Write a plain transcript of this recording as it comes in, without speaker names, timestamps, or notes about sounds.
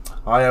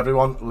Hi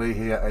everyone, Lee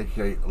here,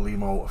 aka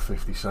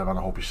Limo57.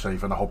 I hope you're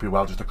safe and I hope you're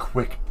well. Just a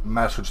quick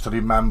message to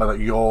remember that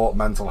your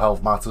mental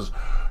health matters,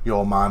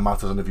 your mind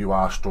matters, and if you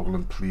are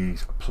struggling,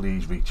 please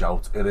reach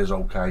out. It is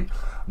okay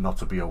not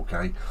to be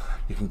okay.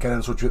 You can get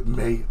in touch with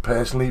me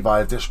personally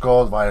via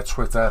Discord, via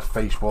Twitter,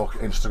 Facebook,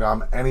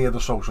 Instagram, any of the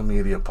social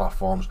media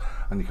platforms,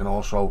 and you can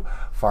also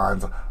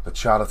find the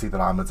charity that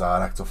I'm a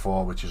director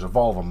for, which is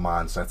Evolving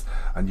Mindset,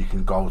 and you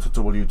can go to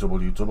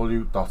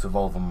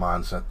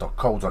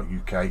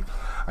www.evolvingmindset.co.uk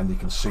and you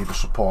can see the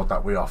support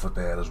that we offer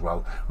there as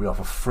well. We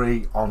offer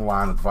free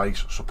online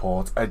advice,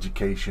 support,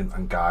 education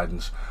and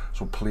guidance,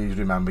 so please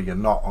remember you're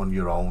not on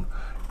your own.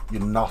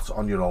 You're not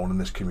on your own in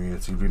this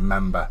community.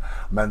 Remember,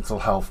 mental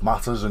health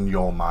matters and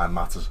your mind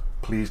matters.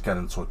 Please get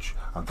in touch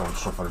and don't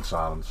suffer in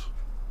silence.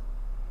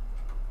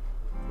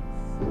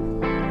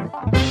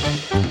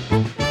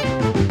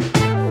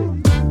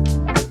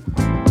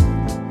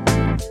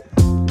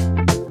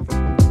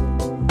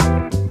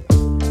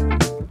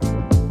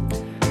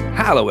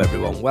 Hello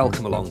everyone,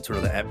 welcome along to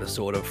another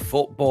episode of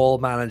Football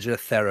Manager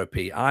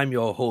Therapy. I'm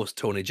your host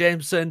Tony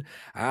Jameson,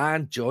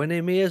 and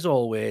joining me as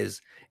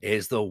always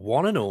is the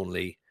one and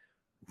only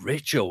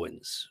Rich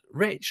Owens.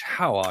 Rich,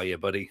 how are you,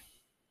 buddy?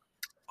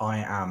 I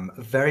am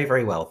very,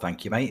 very well,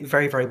 thank you, mate.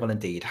 Very, very well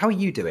indeed. How are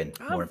you doing?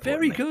 I'm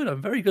very good. I'm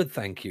very good,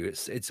 thank you.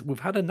 We've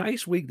had a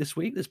nice week this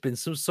week. There's been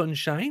some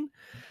sunshine.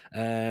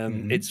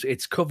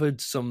 It's covered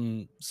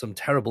some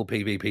terrible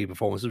PvP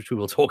performances, which we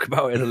will talk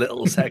about in a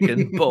little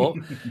second. But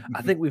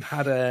I think we've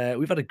had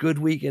a good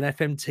week in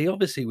FMT.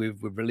 Obviously,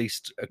 we've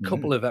released a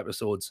couple of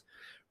episodes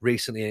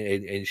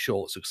recently in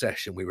short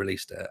succession. We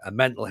released a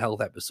mental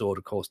health episode,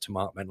 of course, to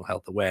mark Mental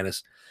Health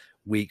Awareness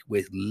Week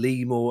with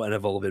Limo and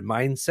Evolving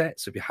Mindset.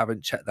 So if you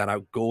haven't checked that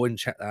out, go and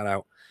check that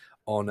out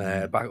on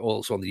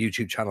also on the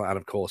YouTube channel and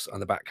of course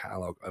on the back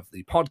catalogue of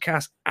the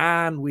podcast.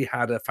 And we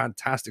had a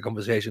fantastic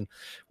conversation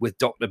with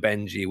Dr.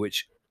 Benji,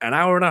 which an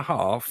hour and a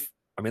half.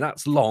 I mean,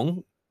 that's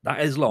long.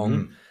 That is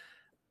long.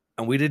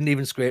 And we didn't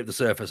even scrape the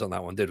surface on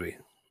that one, did we?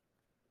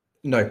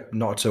 No,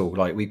 not at all.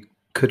 Like, we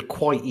could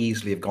quite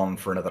easily have gone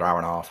for another hour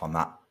and a half on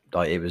that.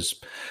 Like, it was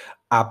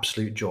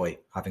absolute joy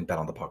having Ben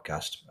on the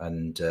podcast,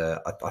 and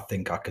I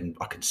think I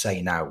can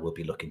say now we'll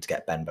be looking to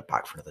get Ben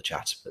back for another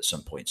chat at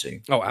some point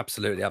soon. Oh,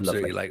 absolutely.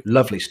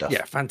 Lovely stuff.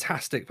 Yeah,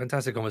 fantastic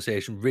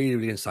conversation,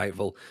 really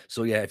insightful.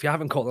 So yeah, if you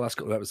haven't caught the last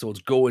couple of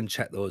episodes, go and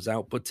check those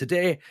out. But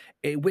today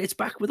it's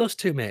back with us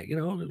two, mate,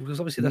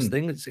 because obviously that's the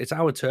thing, it's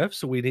our turf,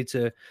 so we need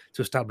to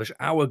establish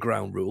our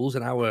ground rules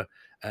and our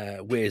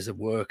ways of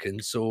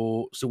working.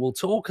 So we'll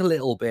talk a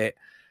little bit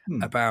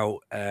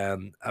about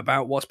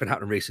what's been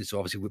happening recently. So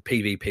obviously with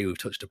PvP we've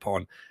touched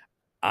upon.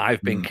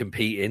 I've been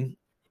competing,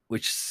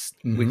 which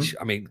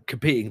I mean,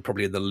 competing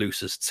probably in the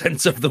loosest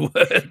sense of the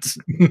word,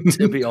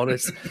 to be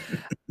honest.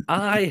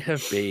 I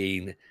have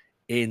been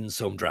in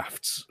some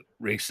drafts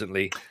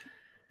recently.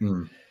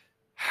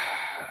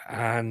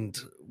 And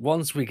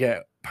once we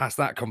get past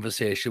that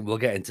conversation, we'll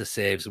get into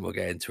saves and we'll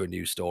get into a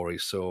new story.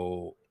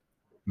 So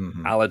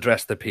I'll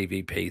address the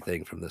PvP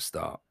thing from the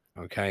start,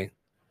 okay?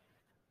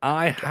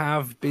 I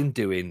have been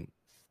doing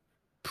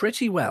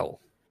pretty well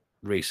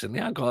recently.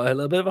 I got a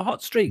little bit of a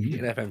hot streak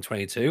in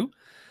FM22.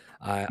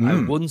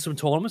 I won some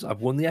tournaments.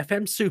 I've won the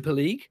FM Super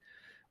League,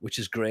 which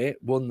is great.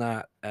 Won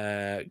that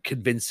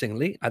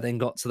convincingly. I then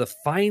got to the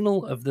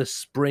final of the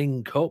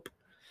Spring Cup.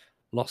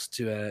 Lost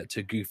to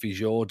Goofy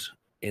Jord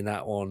in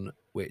that one,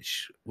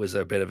 which was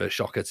a bit of a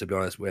shocker, to be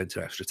honest. We went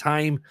to extra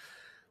time.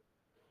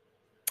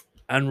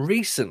 And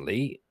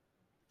recently,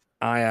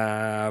 I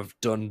have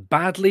done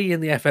badly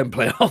in the FM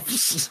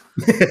playoffs,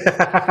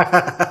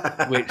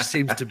 which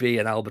seems to be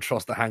an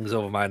albatross that hangs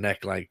over my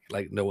neck like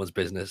no one's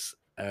business.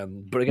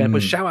 But again,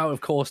 but shout out, of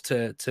course,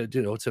 to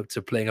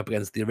playing up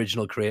against the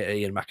original creator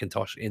Ian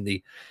McIntosh in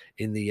the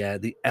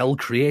El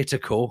Creator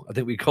Co, I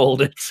think we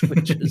called it,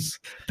 which is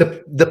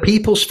the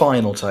People's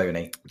Final,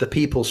 Tony. The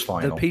People's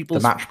Final, the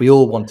match we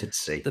all wanted to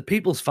see. The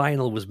People's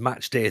Final was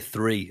match day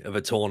 3 of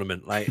a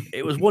tournament. Like,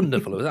 it was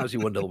wonderful. It was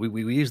absolutely wonderful.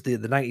 We used the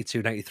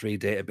 92-93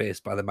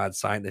 database by the Mad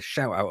Scientist.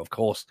 Shout out, of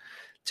course,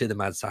 to the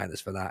Mad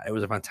Scientist for that. It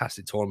was a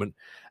fantastic tournament.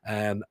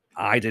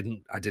 I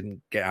didn't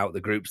get out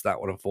the groups that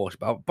one,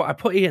 unfortunately, but I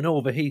put Ian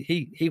over.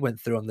 He went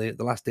through on the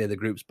last day of the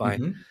groups by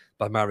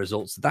my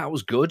results. That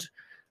was good.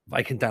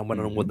 Viking Down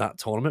went on and won that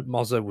tournament.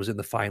 Mozza was in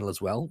the final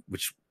as well,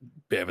 which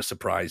bit of a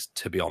surprise,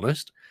 to be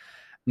honest.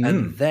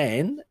 And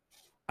then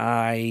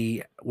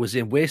I was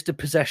in Wasted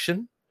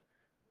Possession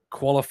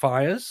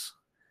qualifiers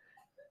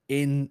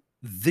in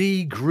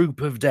the group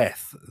of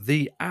death,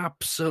 the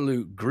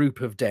absolute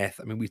group of death.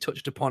 I mean, we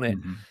touched upon it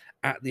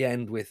at the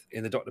end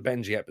in the Dr.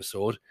 Benji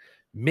episode.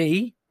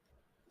 Me,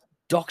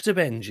 Dr.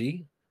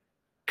 Benji,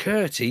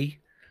 Curti,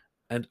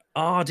 and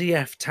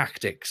RDF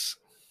Tactics.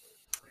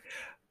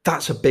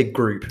 That's a big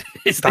group.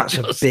 That's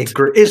a big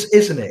group,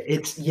 isn't it?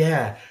 It's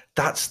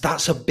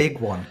that's a big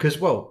one because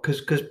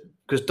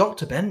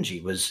Dr.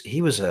 Benji was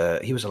a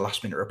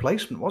last minute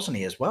replacement, wasn't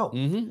he, as well?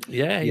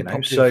 Yeah,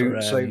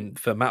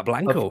 for Matt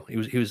Blanco, he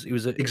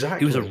was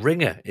a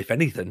ringer, if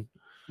anything.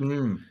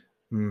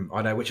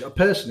 I know. Which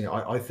personally,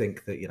 I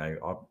think that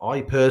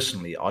I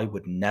personally, I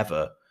would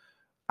never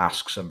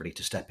ask somebody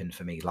to step in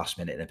for me last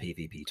minute in a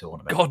PvP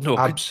tournament. God no!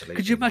 Absolutely.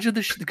 Could you imagine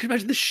could you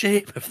imagine the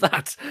shape of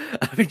that?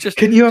 I mean,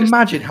 can you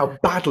imagine how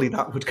badly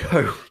that would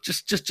go?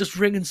 Just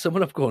ringing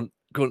someone up, going.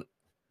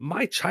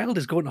 My child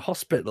is going to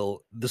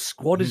hospital. The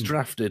squad is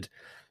drafted.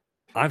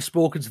 I've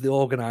spoken to the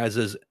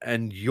organisers,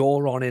 and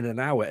you're on in an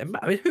hour.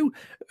 I mean,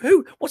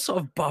 what sort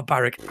of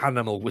barbaric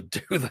animal would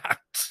do that?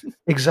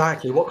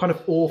 Exactly. What kind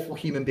of awful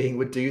human being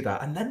would do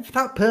that? And then for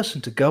that person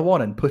to go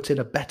on and put in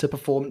a better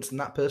performance than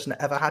that person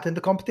ever had in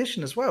the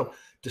competition as well.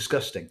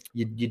 Disgusting.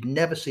 You'd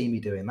never see me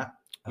doing that.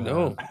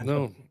 No.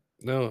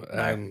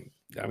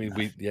 I mean,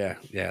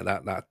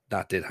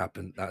 that did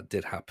happen. That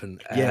did happen.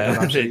 Yeah,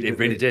 it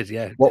really did.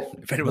 Yeah.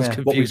 If anyone's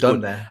confused, what we've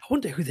done there. I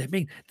wonder who they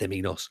mean. They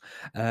mean us.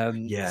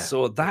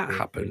 So that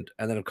happened,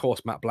 and then of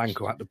course Matt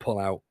Blanco had to pull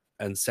out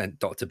and sent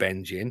Dr.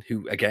 Benji in,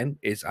 who again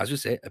is, as you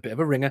say, a bit of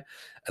a ringer,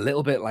 a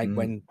little bit like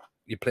when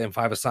you're playing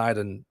five-a-side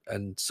and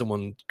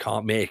someone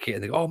can't make it,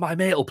 and they go, "Oh, my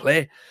mate will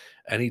play,"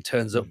 and he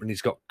turns up and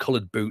he's got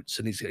coloured boots,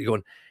 and he's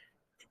going.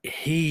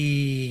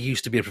 He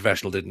used to be a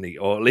professional, didn't he?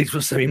 Or at least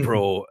was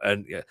semi-pro.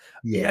 And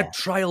he had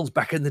trials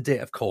back in the day.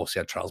 Of course, he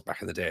had trials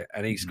back in the day.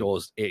 And he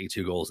scores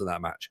 82 goals in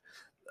that match.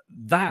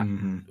 That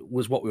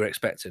was what we were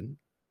expecting.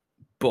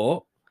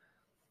 But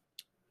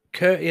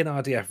Curti and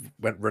RDF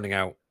went running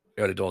out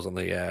early doors on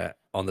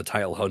the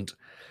title hunt.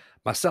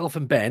 Myself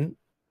and Ben,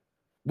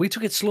 we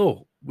took it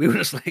slow. We were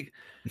just like,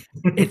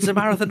 it's a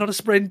marathon, not a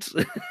sprint.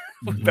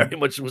 Very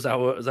much was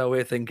our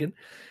way of thinking.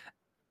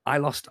 I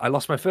lost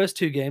my first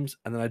two games,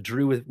 and then I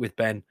drew with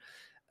Ben,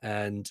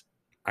 and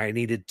I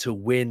needed to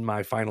win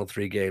my final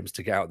three games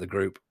to get out of the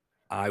group.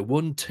 I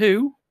won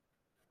two.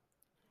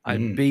 I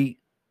beat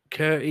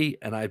Curti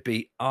and I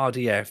beat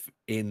RDF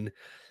in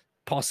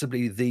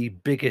possibly the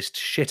biggest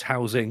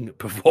shithousing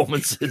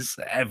performances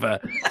ever.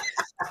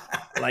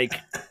 Like,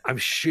 I'm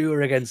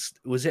sure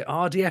was it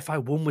RDF? I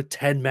won with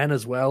 10 men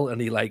as well,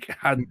 and he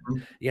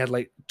had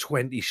like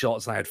 20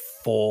 shots, and I had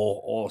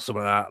 4 or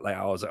something like that. Like,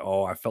 I was like,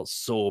 oh, I felt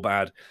so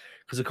bad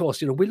because, of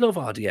course, we love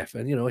RDF,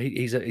 and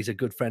he's a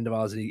good friend of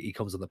ours, and he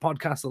comes on the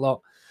podcast a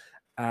lot,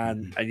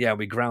 and yeah,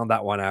 we ground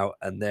that one out,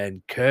 and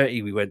then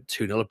Curti we went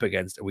 2-0 up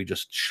against, and we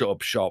just shut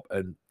up shop,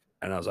 and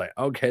I was like,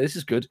 okay, this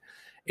is good.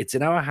 It's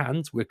in our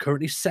hands. We're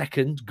currently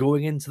second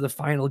going into the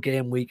final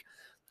game week.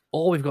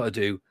 All we've got to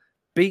do.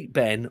 Beat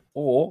Ben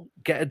or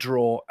get a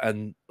draw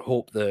and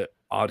hope that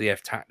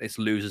RDF Tactics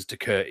loses to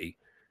Curti.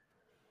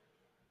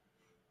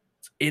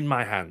 It's in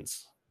my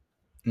hands.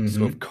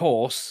 So, of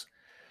course,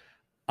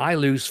 I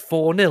lose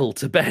 4-0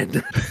 to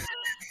Ben.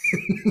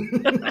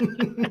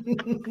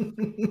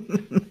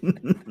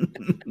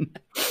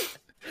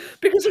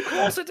 Because of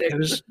course I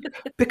did.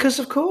 Because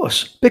of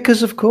course.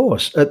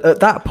 At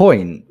that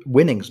point,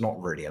 winning's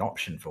not really an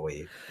option for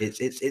you.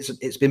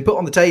 It's been put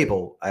on the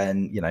table,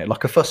 and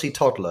like a fussy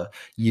toddler,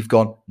 you've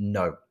gone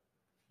no.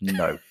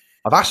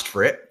 I've asked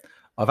for it.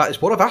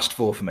 It's what I've asked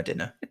for my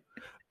dinner.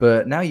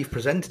 But now you've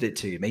presented it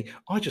to me.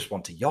 I just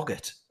want a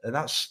yogurt, and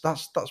that's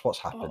what's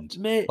happened.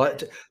 Oh, mate,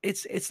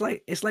 it's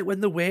like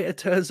when the waiter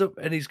turns up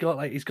and he's got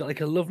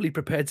like a lovely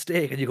prepared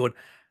steak, and you're going,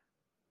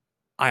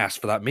 I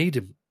asked for that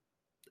medium.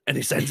 And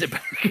he sends it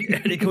back,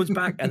 and he comes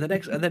back, and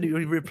then he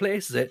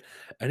replaces it,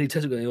 and he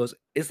turns it and he goes,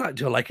 "Is that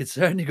do you like it,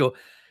 sir?" And you go,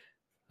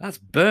 "That's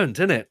burnt,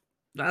 isn't it?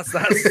 That's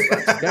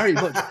very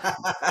much."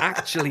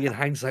 Actually, in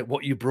hindsight,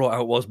 what you brought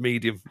out was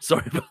medium.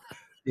 Sorry about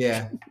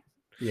that.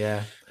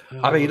 Yeah.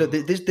 I mean,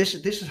 this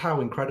is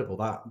how incredible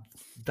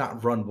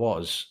that run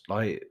was.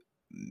 Like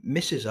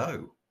Mrs.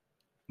 O,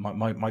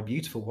 my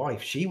beautiful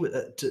wife, she was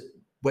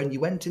when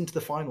you went into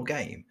the final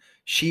game,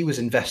 she was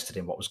invested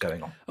in what was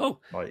going on. Oh,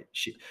 like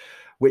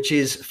which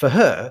is for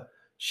her,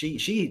 she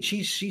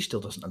still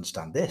doesn't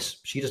understand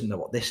this. She doesn't know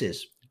what this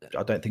is.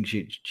 I don't think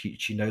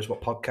she knows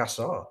what podcasts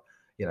are,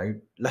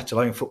 let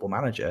alone Football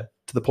Manager,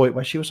 to the point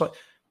where she was like,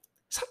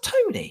 "Is that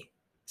Tony?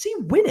 Is he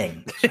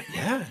winning?" Like,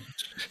 yeah.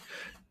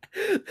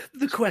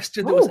 The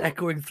question that was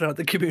echoing throughout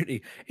the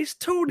community, is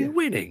Tony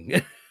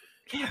winning?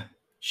 Yeah.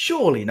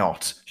 Surely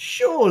not.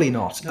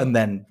 No. And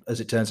then, as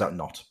it turns out,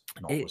 not.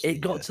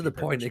 It got to the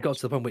point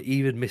where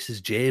even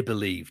Mrs. J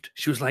believed.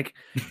 She was like,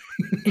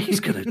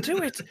 "He's gonna do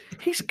it.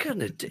 He's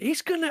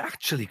gonna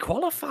actually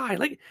qualify."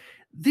 Like,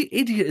 the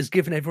idiot has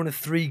given everyone a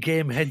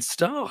 3-game head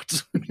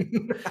start.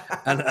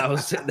 And I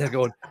was sitting there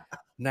going,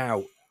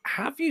 "Now,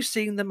 have you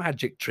seen the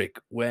magic trick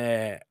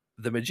where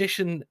the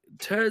magician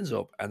turns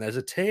up and there's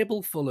a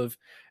table full of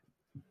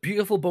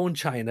beautiful bone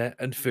china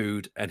and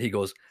food, and he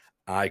goes,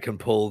 'I can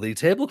pull the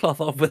tablecloth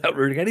off without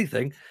ruining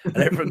anything,' and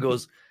everyone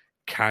goes,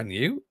 'Can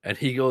you?' And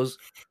he goes,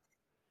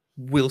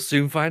 'We'll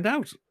soon find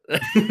out.'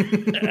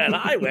 And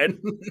I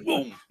went,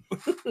 boom.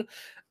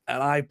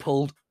 And I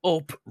pulled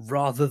up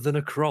rather than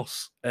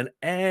across, and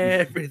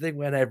everything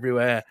went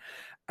everywhere.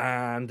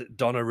 And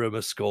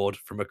Donnarumma scored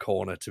from a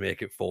corner to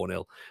make it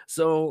 4-0.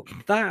 So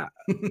that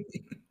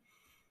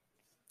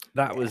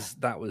was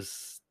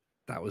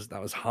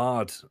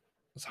hard.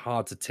 It was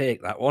hard to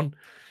take that one.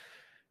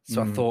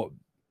 So I thought,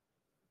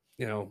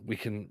 we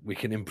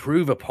can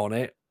improve upon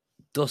it.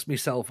 Dust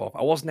myself off.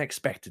 I wasn't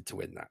expected to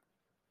win that,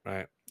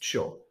 right?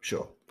 Sure.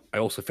 I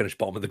also finished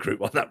bottom of the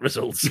group on that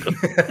result, so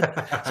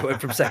I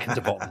went from second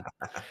to bottom.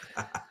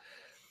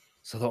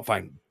 So I thought,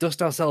 fine,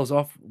 dust ourselves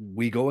off.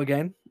 We go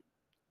again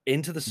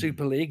into the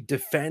Super League,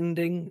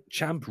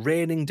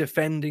 reigning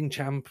defending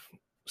champ,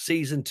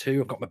 season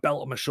 2. I've got my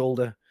belt on my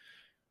shoulder.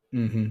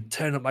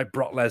 Turn up like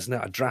Brock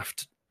Lesnar. I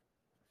draft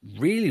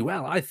really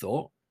well, I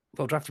thought.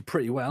 I drafted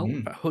pretty well.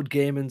 Hood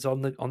Gaming's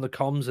on the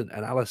comms, and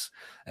Alice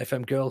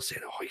FM Girl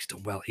saying, "Oh, he's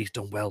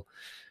done well."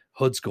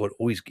 Hood's going,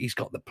 "Oh, he's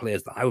got the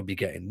players that I would be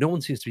getting." No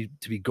one seems to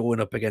be going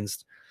up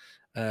against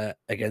him,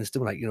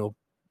 like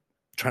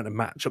trying to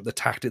match up the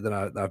tactic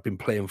that I've been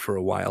playing for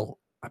a while.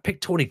 I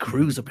picked Tony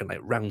Cruz up in like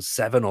round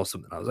 7 or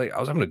something. I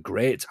was having a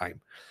great time.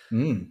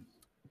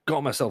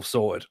 Got myself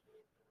sorted.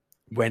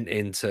 Went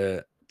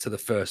into the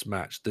first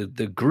match.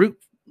 The group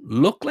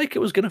looked like it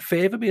was going to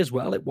favor me as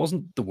well. It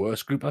wasn't the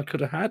worst group I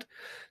could have had.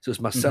 So it was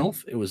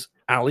myself. It was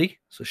Ali.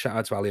 So shout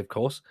out to Ali, of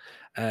course.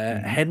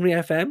 Henry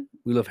FM.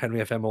 We love Henry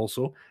FM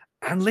also.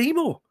 And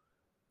Limo.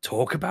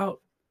 Talk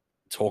about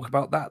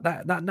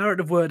that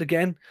narrative word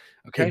again.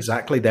 Okay.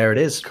 Exactly. There it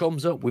is.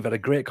 Comes up. We've had a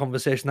great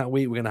conversation that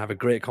week. We're going to have a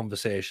great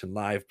conversation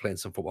live playing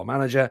some Football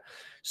Manager.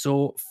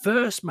 So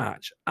first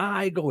match,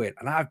 I go in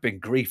and I've been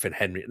griefing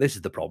Henry. This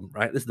is the problem,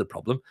 right? This is the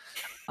problem.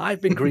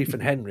 I've been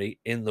griefing Henry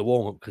in the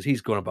warm-up because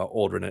he's going about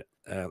ordering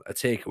a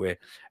takeaway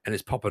and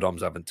his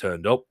poppadoms haven't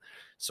turned up.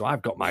 So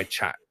I've got my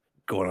chat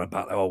going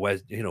about,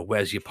 where's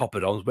your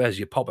poppadoms? Where's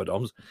your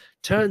poppadoms?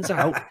 Turns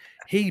out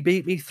he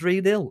beat me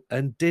 3-0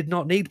 and did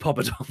not need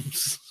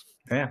poppadoms.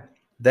 Yeah.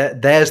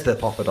 There's the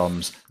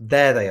poppadoms.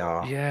 There they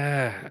are.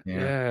 Yeah.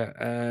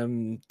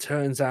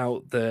 Turns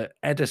out that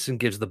Ederson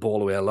gives the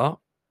ball away a lot.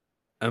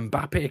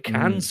 Mbappe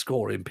can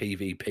score in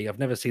PvP. I've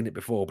never seen it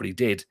before, but he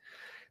did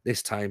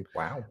this time.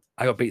 Wow.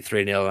 I got beat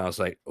 3-0 and I was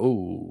like,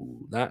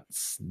 oh,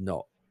 that's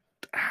not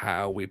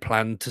how we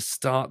planned to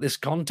start this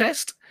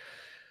contest.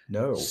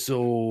 No.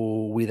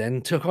 So we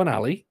then took on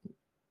Ali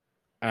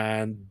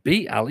and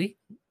beat Ali,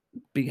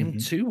 beat him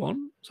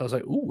 2-1. So I was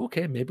like, oh,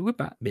 okay, maybe we're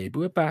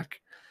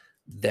back.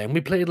 Then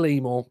we played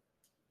Limo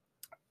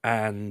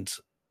and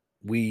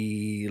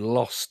we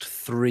lost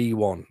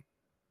 3-1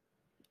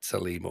 to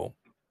Limo.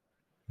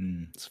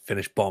 So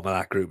finished bottom of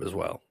that group as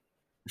well.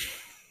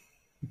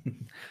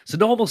 So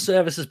normal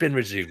service has been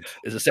resumed,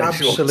 is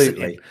essentially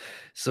absolutely.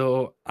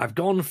 So I've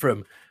gone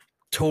from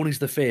Tony's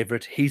the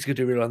favourite, he's going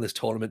to do really well in this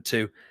tournament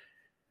too.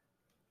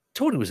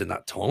 Tony was in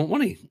that tournament,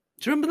 wasn't he?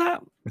 Do you remember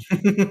that?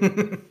 Do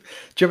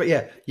you remember,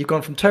 yeah, you've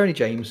gone from Tony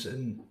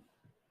Jameson,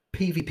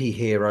 PvP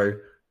hero,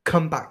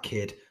 comeback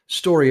kid,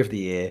 story of the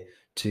year,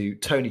 to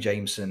Tony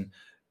Jameson,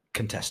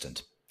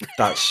 contestant.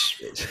 That's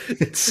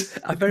it's.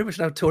 I very much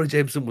know Tony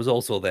Jameson was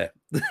also there.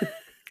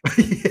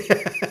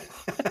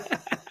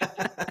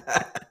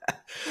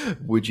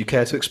 Would you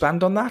care to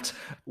expand on that?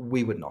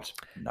 We would not.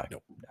 No.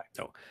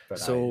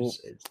 So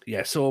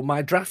so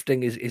my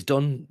drafting is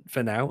done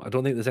for now. I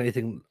don't think there's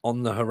anything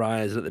on the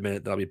horizon at the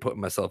minute that I'll be putting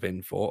myself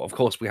in for. Of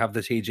course, we have the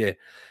TJ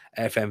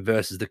FM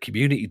versus the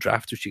community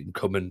draft, which you can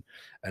come and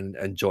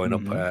join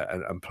up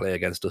and play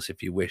against us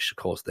if you wish. Of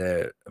course,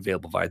 they're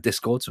available via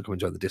Discord, so come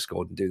and join the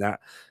Discord and do that.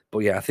 But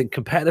yeah, I think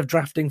competitive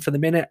drafting for the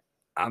minute,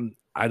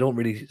 I don't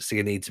really see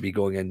a need to be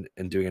going in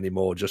and doing any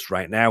more just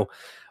right now,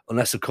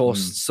 unless of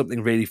course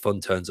something really fun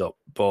turns up.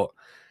 But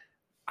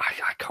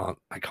I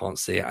can't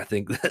see it. I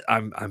think that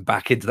I'm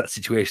back into that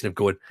situation of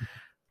going,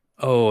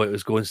 oh, it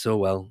was going so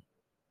well.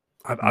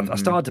 I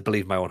started to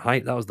believe my own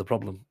hype. That was the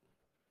problem.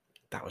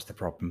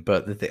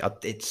 But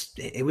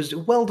it was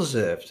well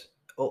deserved,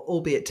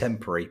 albeit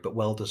temporary, but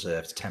well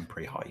deserved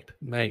temporary hype.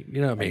 Mate,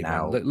 you know what I mean?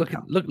 Now, look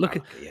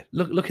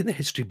in the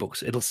history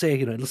books. It'll say,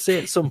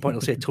 at some point,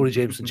 it'll say Tony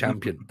Jameson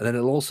champion, and then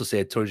it'll also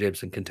say Tony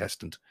Jameson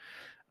contestant.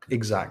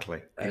 Exactly.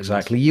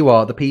 You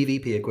are the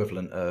PvP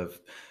equivalent of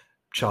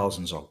Charles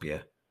and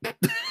Zogbia.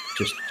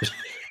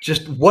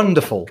 just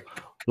wonderful.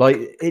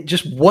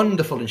 Just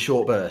wonderful in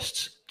short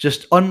bursts.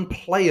 Just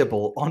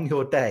unplayable on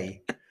your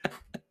day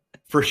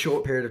for a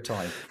short period of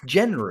time.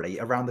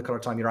 Generally, around the kind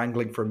of time you're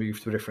angling for a move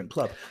to a different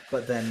club,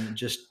 but then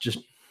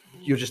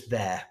you're just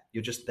there.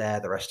 You're just there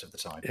the rest of the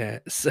time. Yeah,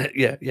 so,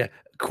 yeah.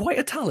 Quite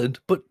a talent,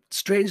 but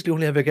strangely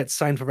only ever gets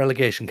signed for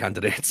relegation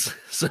candidates.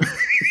 So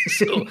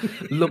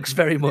looks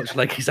very much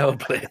like he's out of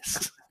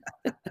place.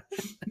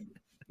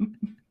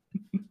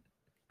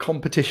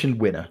 Competition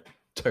winner,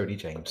 Tony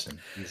Jameson.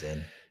 He's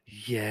in.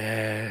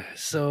 Yeah.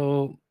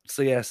 So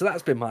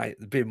that's been my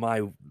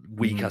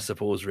week, I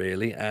suppose.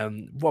 Really.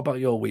 What about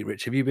your week,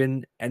 Rich? Have you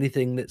been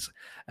anything that's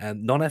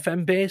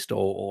non-FM based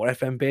or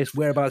FM based?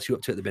 Whereabouts are you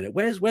up to at the minute?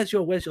 Where's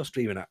your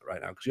streaming at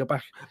right now? Because you're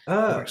back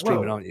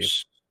streaming, aren't you?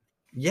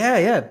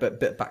 Yeah,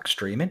 but back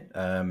streaming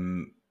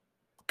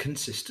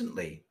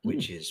consistently,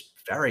 which is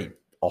very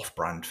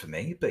off-brand for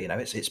me. But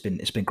it's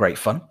been great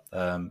fun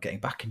getting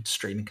back into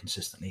streaming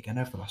consistently again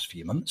over the last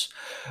few months.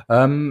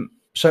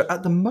 So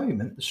at the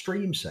moment, the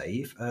stream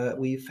save,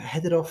 we've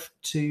headed off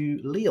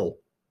to Lille.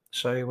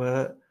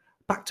 So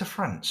back to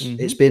France. Mhm.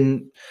 It's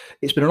been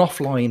an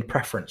offline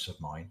preference of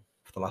mine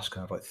for the last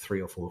kind of like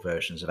 3 or 4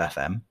 versions of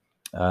FM.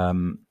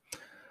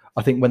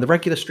 I think when the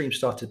regular stream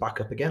started back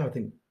up again, I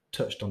think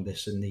touched on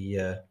this in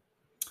the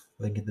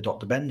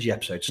Dr. Benji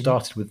episode,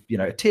 started with,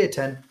 a tier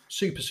 10,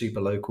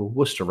 super local,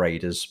 Worcester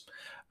Raiders,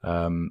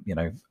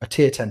 a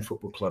tier 10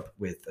 football club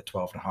with a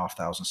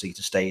 12,500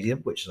 seater stadium,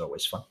 which is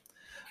always fun.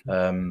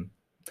 And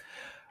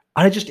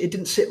it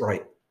didn't sit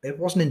right. It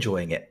wasn't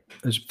enjoying it.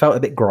 It felt a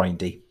bit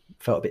grindy,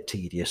 felt a bit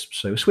tedious.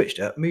 So switched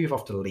it, moved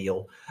off to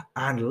Lille,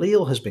 and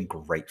Lille has been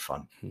great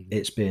fun.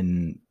 It's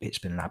been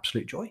an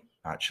absolute joy,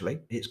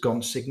 actually. It's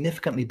gone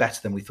significantly better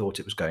than we thought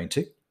it was going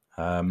to.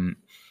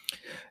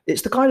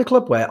 It's the kind of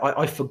club where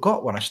I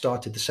forgot when I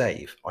started the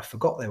save, I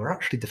forgot they were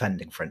actually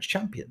defending French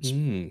champions.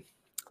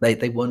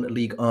 They won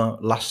Ligue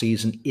 1 last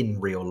season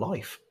in real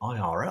life,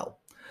 IRL,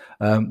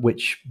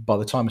 which by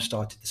the time I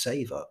started the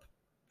save up,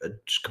 it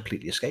just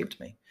completely escaped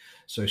me.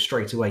 So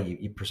straight away,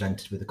 you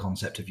presented with the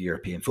concept of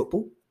European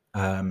football.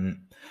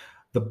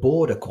 The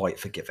board are quite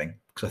forgiving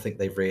because I think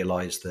they've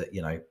realised that,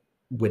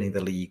 winning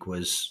the league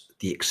was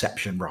the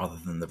exception rather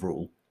than the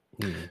rule.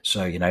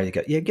 So, you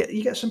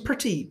get some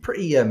pretty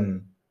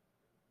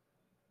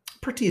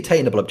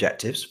attainable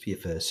objectives for your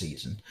first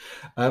season.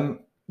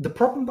 The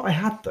problem that I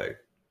had, though,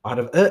 I had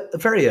a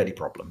very early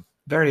problem.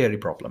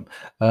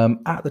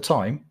 At the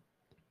time,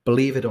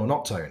 believe it or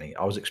not, Tony,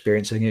 I was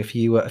experiencing a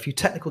few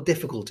technical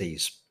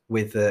difficulties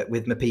with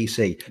my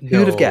PC.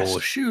 Who'd have guessed?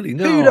 Surely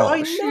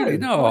no. Surely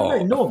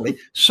no. Normally,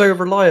 so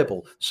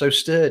reliable, so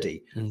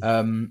sturdy.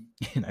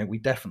 We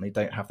definitely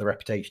don't have the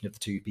reputation of the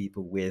two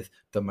people with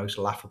the most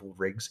laughable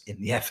rigs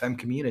in the FM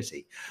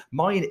community.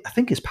 Mine, I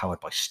think, is powered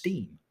by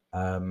Steam,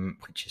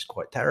 which is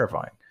quite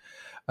terrifying.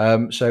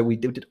 So we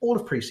did all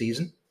of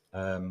pre-season,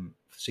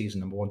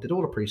 season number 1, did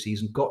all of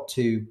pre-season, got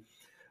to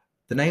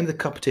the name of the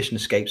competition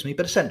escapes me,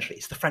 but essentially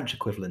it's the French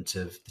equivalent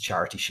of the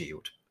Charity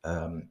Shield.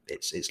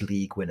 It's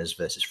league winners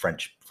versus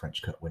French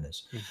Cup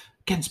winners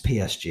against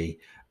PSG,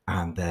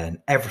 and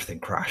then everything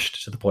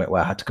crashed to the point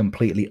where I had to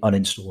completely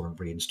uninstall and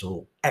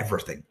reinstall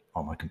everything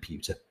on my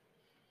computer.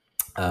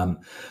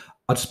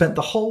 I'd spent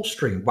the whole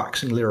stream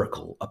waxing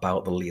lyrical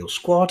about the Lille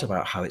squad,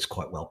 about how it's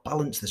quite well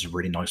balanced. There's a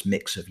really nice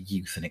mix of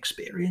youth and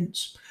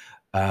experience.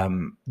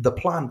 The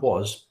plan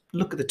was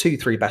look at the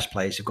 2-3 best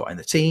players you've got in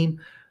the team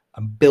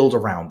and build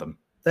around them.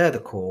 They're the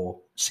core.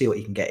 See what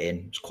you can get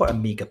in. It's quite a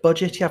meager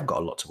budget. You haven't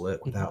got a lot to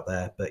work with out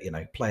there, but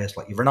players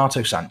like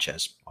Renato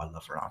Sanchez. I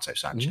love Renato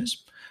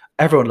Sanchez.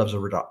 Everyone loves a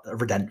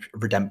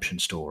redemption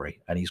story,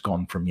 and he's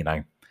gone from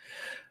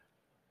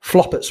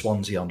flop at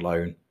Swansea on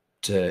loan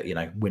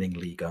to winning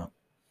Liga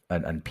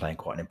and playing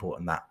quite an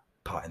important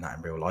part in that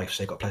in real life.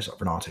 So you've got players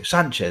like Renato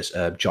Sanchez,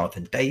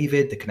 Jonathan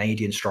David, the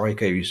Canadian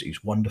striker,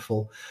 who's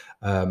wonderful,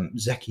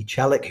 Zeki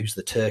Çelik, who's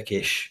the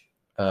Turkish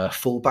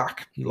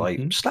fullback,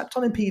 slept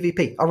on in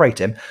PvP. I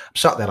rate him. I'm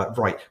sat there like,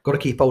 right, got to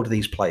keep hold of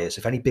these players.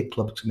 If any big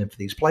clubs come in for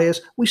these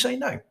players, we say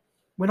no.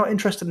 We're not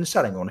interested in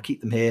selling. We want to keep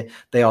them here.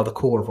 They are the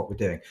core of what we're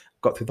doing.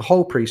 Got through the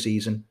whole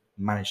pre-season,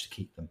 managed to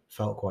keep them.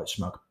 Felt quite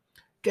smug.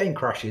 Game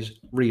crashes,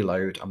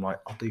 reload. I'm like,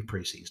 I'll do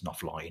pre-season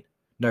offline.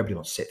 Nobody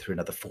wants to sit through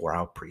another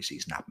 4-hour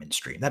pre-season admin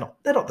stream. They're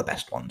not the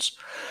best ones.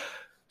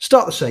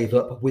 Start the save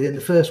up. Within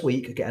the first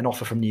week, I get an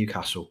offer from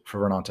Newcastle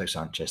for Renato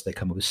Sanchez. They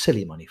come up with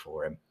silly money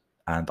for him.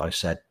 And I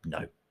said,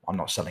 no, I'm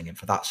not selling him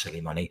for that silly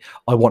money.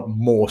 I want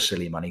more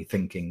silly money,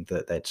 thinking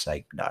that they'd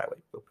say, no,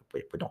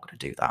 we're not going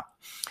to do that.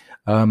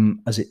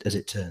 As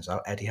it turns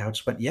out, Eddie Howe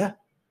just went, yeah,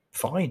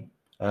 fine.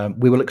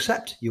 We will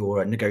accept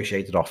your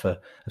negotiated offer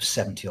of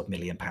 £70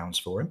 million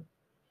for him,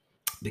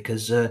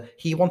 because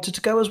he wanted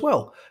to go as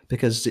well.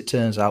 Because it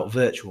turns out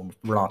virtual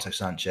Renato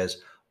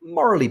Sanchez,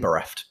 morally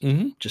bereft,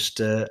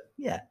 just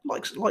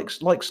likes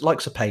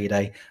a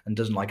payday and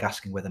doesn't like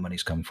asking where the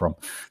money's come from.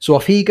 So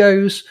off he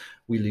goes.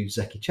 We lose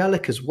Zeki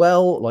Çelik as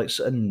well.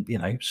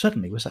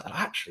 Suddenly we're like,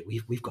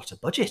 actually, we've got a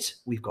budget,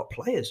 we've got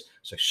players,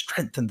 so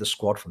strengthened the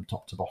squad from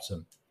top to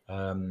bottom.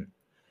 And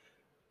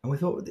we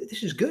thought,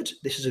 this is good.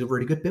 This is a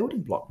really good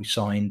building block. We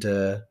signed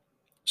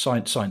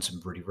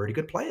some really, really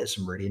good players,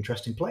 some really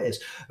interesting players.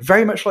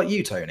 Very much like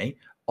you, Tony.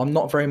 I'm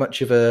not very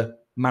much of a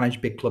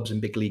manage big clubs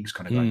and big leagues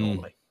kind of guy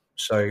normally.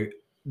 So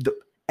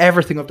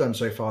everything I've done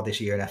so far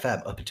this year in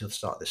FM up until the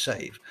start of the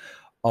save,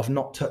 I've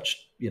not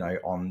touched,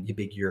 on your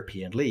big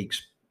European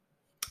leagues.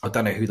 I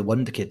don't know who the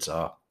Wonder Kids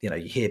are. You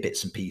hear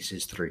bits and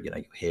pieces through, you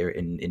hear it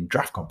in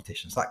draft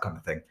competitions, that kind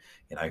of thing,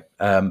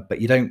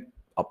 but you don't,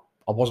 I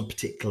wasn't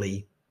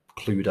particularly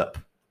clued up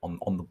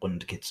on the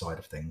Wonder Kid side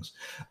of things.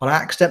 And I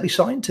accidentally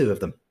signed 2 of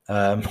them,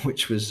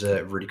 which was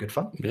really good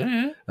fun.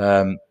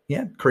 Karim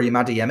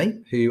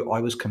Adeyemi, who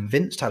I was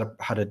convinced had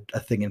a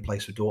thing in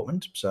place for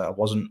Dortmund, so I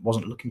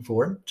wasn't looking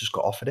for him, just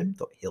got offered him,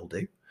 thought he'll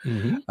do.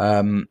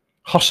 Hossam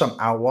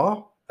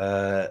Aouar,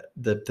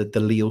 the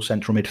Lille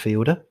central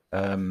midfielder,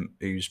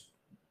 who's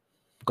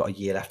got a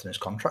year left in his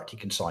contract. You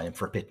can sign him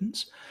for a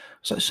pittance.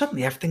 So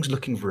suddenly everything's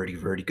looking really,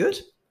 really good.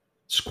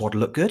 Squad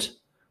looked good.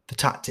 The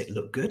tactic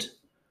looked good.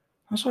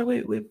 I was like,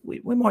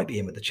 we might be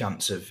in with the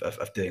chance of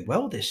doing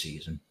well this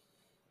season.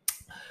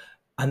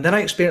 And then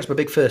I experienced my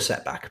big first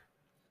setback.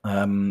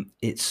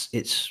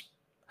 It's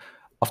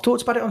I've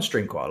talked about it on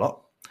stream quite a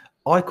lot.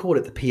 I call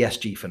it the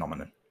PSG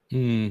phenomenon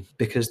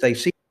because they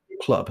see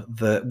a club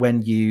that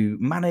when you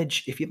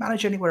manage, if you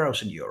manage anywhere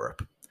else in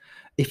Europe,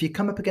 if you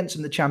come up against them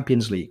in the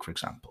Champions League, for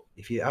example,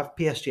 if you have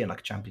PSG in like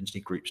a Champions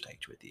League group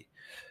stage with you,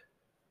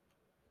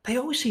 they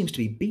always seems to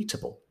be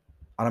beatable.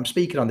 And I'm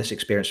speaking on this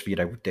experience for,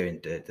 doing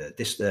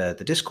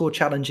the Discord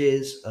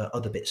challenges,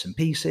 other bits and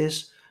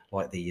pieces,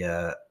 like the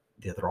other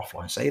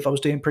offline save I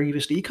was doing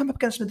previously. You come up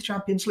against them in the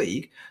Champions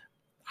League,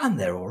 and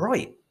they're all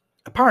right.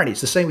 Apparently,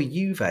 it's the same with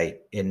Juve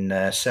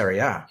in Serie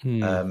A.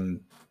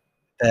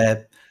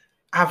 They're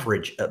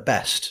average at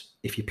best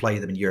if you play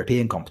them in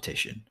European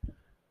competition.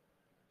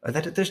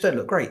 They just don't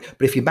look great.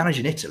 But if you manage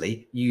in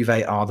Italy, Juve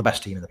are the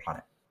best team on the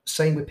planet.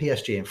 Same with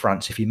PSG in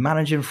France. If you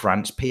manage in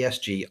France,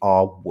 PSG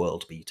are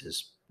world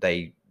beaters.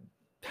 They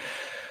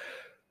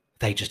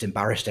just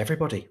embarrassed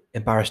everybody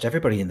in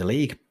the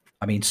league.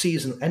 I mean,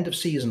 end of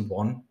season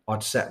 1,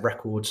 I'd set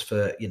records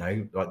for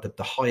like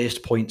the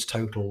highest points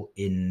total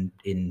in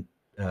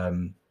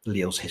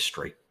Lille's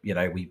history.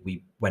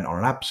 We went on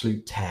an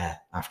absolute tear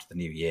after the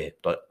new year,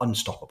 like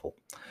unstoppable.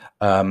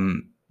 But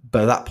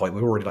at that point,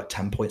 we were already like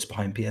 10 points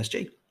behind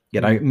PSG.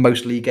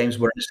 Most league games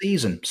were in a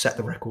season, set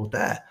the record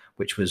there,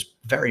 which was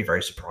very,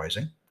 very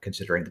surprising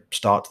considering the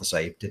start to the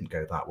save didn't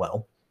go that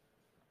well.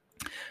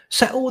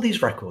 Set all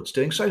these records,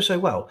 doing so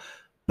well.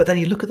 But then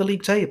you look at the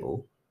league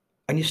table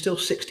and you're still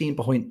 16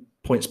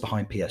 points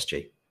behind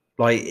PSG.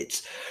 Like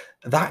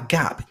that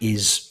gap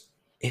it's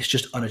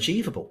just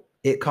unachievable.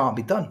 It can't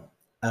be done,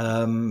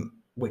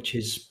 which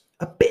is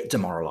a bit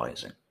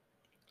demoralizing.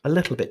 A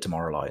little bit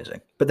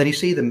demoralizing. But then you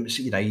see them,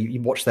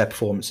 you watch their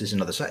performances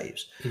in other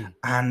saves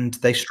and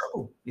they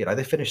struggle.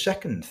 They finish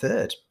second,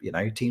 third.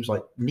 Teams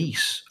like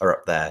Nice are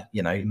up there,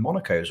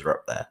 Monaco's are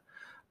up there.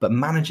 But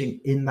managing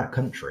in that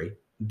country,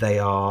 they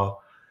are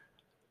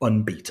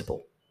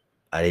unbeatable.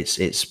 And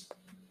it's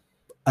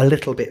a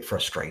little bit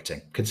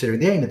frustrating considering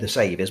the aim of the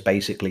save is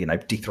basically,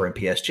 dethrone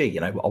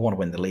PSG. I want to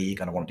win the league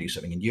and I want to do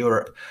something in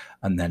Europe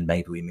and then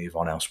maybe we move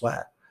on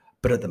elsewhere.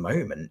 But at the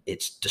moment,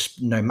 it's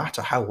just no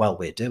matter how well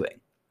we're doing,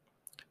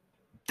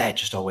 they're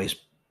just always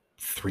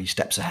 3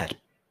 steps ahead,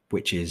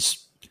 which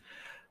is,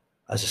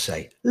 as I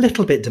say, a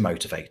little bit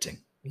demotivating.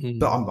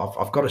 But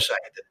I've got to say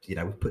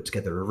that, we've put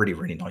together a really,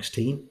 really nice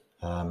team.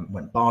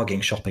 Went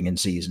bargain shopping in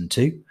season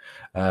 2.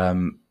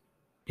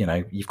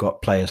 You've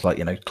got players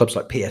like, clubs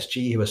like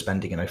PSG who are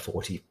spending,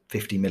 40,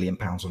 50 million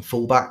pounds on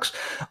fullbacks.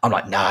 I'm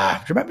like, nah,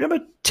 do you remember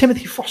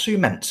Timothy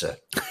Fosu-Mensah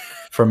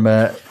from,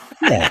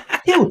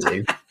 he'll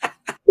do.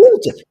 He'll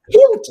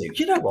do.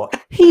 You know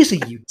what? He's a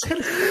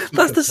utility.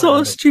 That's the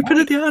sort of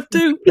stupidity I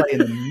do. Play in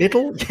the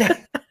middle. Yeah.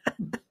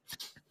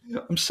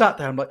 I'm sat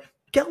there. I'm like,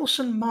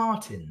 Gelson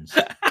Martins.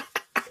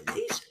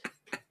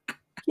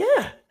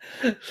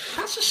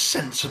 That's a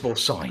sensible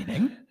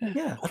signing.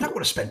 Yeah, I don't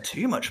want to spend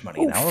too much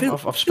money now.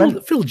 I've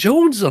spent Phil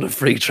Jones on a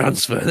free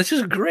transfer. This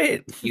is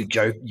great. You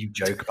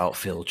joke about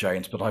Phil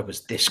Jones, but I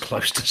was this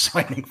close to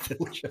signing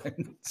Phil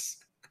Jones.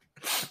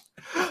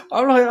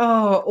 All right.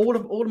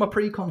 All of my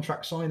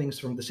pre-contract signings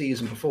from the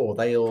season before,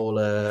 they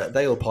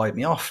all pied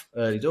me off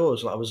early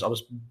doors. I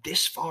was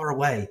this far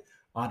away.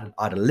 I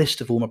had a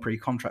list of all my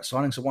pre-contract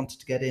signings I wanted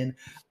to get in,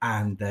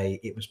 and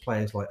it was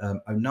players like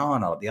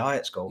Onana, the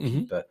Ajax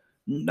goalkeeper.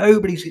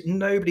 Nobody's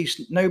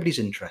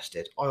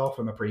interested. I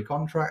offer him a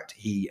pre-contract.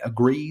 He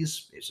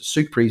agrees. It's a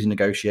super easy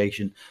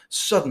negotiation.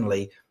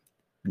 Suddenly,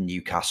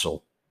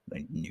 Newcastle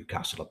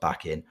are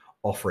back in,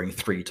 offering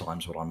 3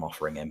 times what I'm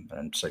offering him,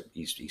 and so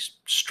he's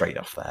straight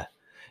off there.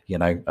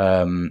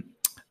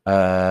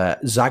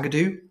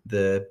 Zagadou,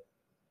 the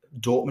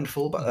Dortmund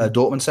fullback,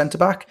 Dortmund centre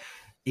back,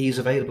 he's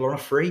available on a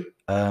free.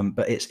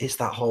 But it's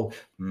that whole.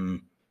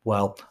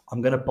 Well,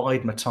 I'm going to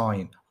bide my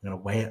time. I'm going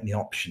to weigh up the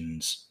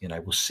options.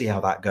 We'll see how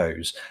that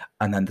goes.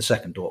 And then the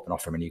second Dortmund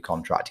offer him a new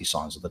contract, he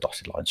signs on the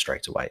dotted line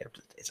straight away.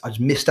 I just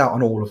missed out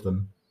on all of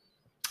them.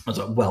 I was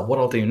like, well, what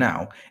I'll do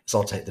now is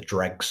I'll take the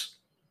dregs.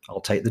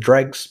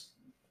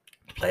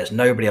 Players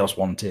nobody else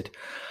wanted,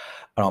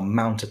 and I'll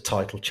mount a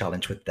title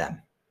challenge with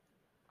them.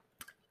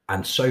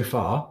 And so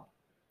far,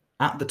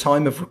 at the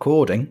time of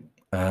recording,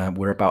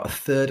 we're about a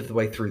third of the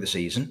way through the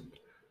season.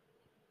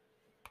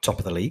 Top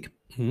of the league.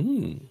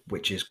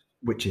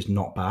 Which is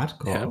not bad.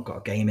 I've got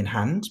a game in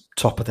hand.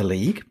 Top of the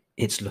league.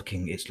 It's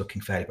looking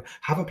fairly good.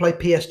 Haven't played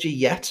PSG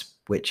yet,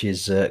 which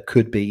is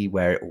could be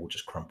where it all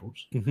just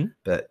crumbles.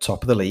 But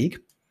top of the league,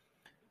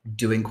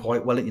 doing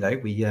quite well.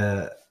 We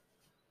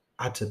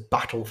had to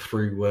battle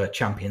through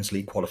Champions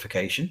League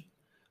qualification,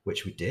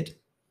 which we did.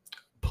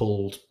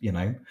 Pulled,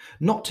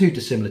 not too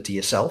dissimilar to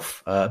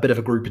yourself. A bit of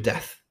a group of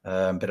death.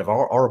 A bit of a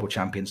horrible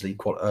Champions League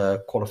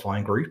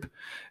qualifying group,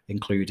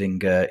 including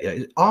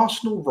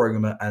Arsenal,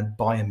 Roma, and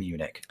Bayern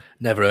Munich.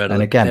 Never heard of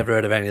them. Never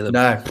heard of any of them.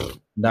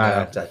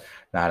 No.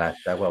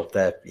 Well,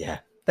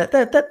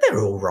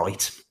 they're all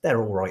right.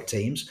 They're all right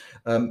teams.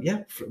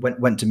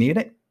 Went to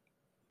Munich,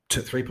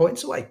 took 3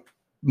 points away,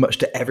 much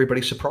to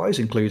everybody's surprise,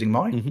 including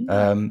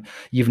mine.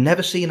 You've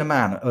never seen a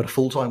man at a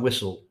full-time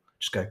whistle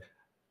just go,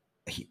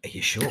 Are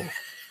you sure?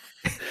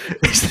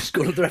 Just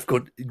go to the ref.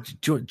 Go,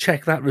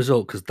 check that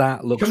result because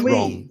that looks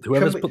wrong.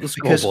 Whoever's put the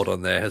scoreboard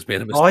on there has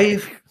made a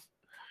mistake.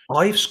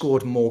 I've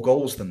scored more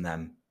goals than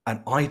them,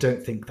 and I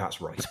don't think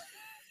that's right.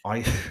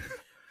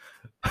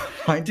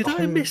 Did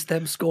I miss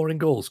them scoring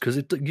goals? Because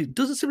it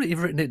doesn't seem like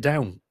you've written it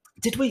down.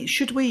 Did we?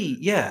 Should we?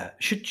 Yeah.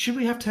 Should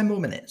we have 10 more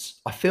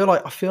minutes? I feel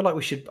like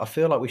we should. I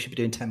feel like we should be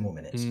doing 10 more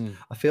minutes.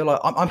 I feel like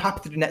I'm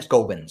happy to do next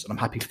goal wins, and I'm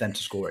happy for them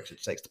to score it.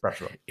 It takes the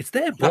pressure off. It's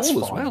their ball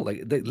as well.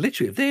 Like they,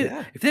 literally,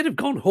 if they'd have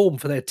gone home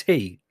for their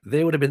tea,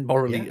 they would have been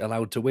morally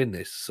allowed to win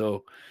this.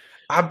 So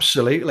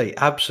absolutely,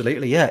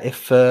 yeah.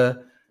 If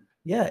Robert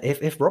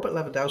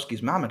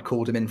Lewandowski's mum had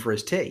called him in for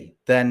his tea,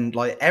 then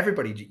like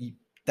everybody,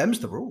 them's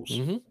the rules.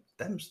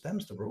 Them's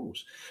the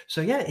rules.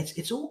 So yeah,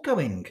 it's all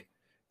going.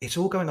 It's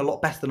all going a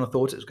lot better than I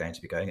thought it was going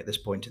to be going at this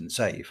point in the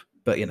save.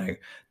 But,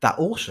 that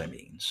also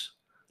means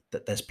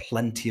that there's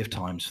plenty of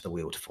times for the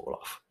wheel to fall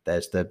off.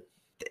 There's the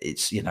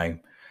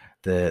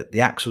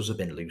axles have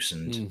been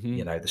loosened.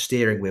 The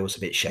steering wheel's a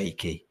bit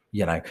shaky.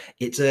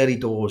 It's early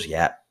doors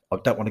yet. I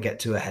don't want to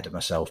get too ahead of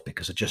myself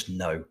because I just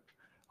know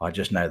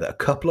that a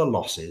couple of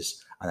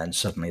losses and then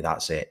suddenly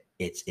that's it.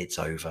 It's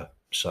over.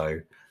 So,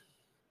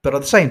 but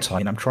at the same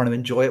time, I'm trying to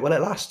enjoy it while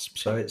it lasts.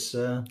 So it's,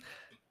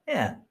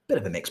 bit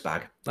of a mixed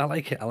bag. I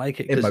like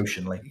it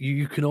emotionally.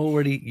 You can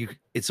already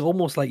it's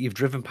almost like you've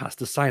driven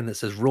past a sign that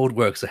says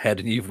roadworks ahead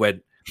and you've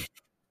went,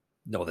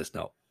 no, there's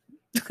not.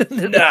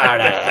 No,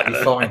 that'll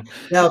be fine.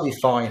 That'll be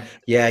fine.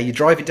 Yeah, you're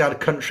driving down a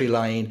country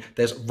lane,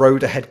 there's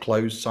road ahead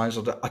closed signs.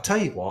 I tell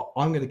you what,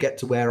 I'm going to get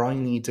to where I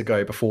need to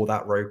go before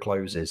that road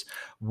closes.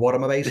 What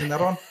am I basing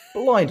that on?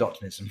 Blind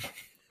optimism.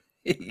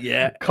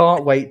 Yeah.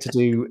 Can't wait to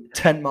do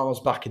 10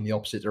 miles back in the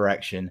opposite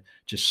direction,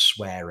 just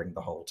swearing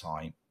the whole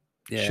time.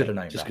 Yeah, should have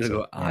known. Just gonna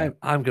go.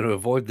 I'm going to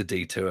avoid the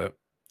detour.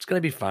 It's going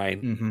to be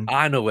fine.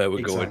 I know where we're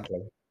going.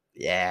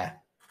 Yeah,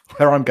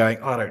 where I'm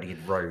going. I don't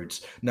need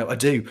roads. No, I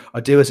do.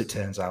 As it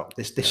turns out,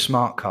 this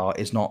smart car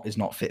is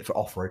not fit for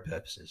off-road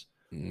purposes.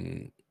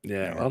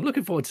 Yeah, well, I'm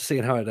looking forward to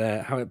seeing how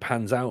it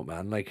pans out,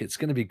 man. Like it's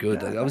going to be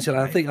good. Obviously,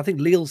 I think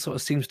Lille sort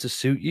of seems to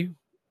suit you.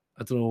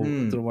 I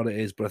don't know what it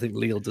is, but I think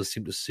Lille does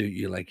seem to suit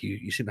you. Like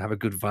you seem to have a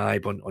good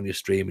vibe on your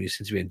stream, and you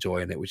seem to be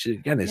enjoying it, which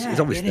again is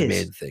obviously the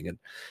main thing. And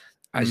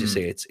as you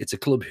say, it's a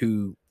club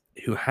who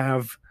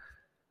have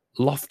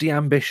lofty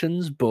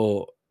ambitions,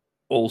 but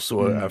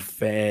also are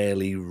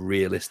fairly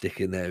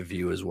realistic in their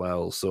view as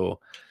well. So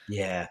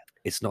yeah,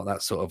 it's not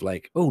that sort of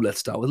like, oh, let's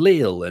start with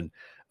Lille and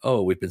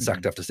we've been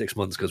sacked after 6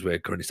 months because we're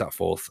currently sat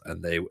fourth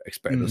and they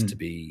expect us to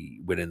be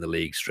winning the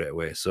league straight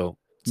away. So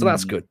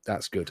that's good.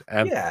 That's good.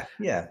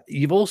 Yeah.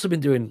 You've also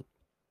been doing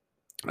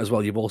as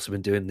well. You've also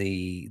been doing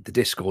the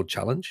Discord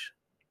challenge,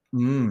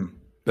 Burnley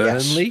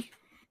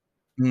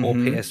or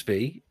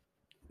PSV.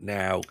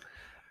 Now,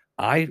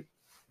 I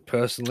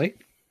personally,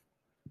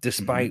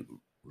 despite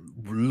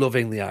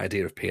loving the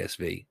idea of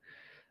PSV,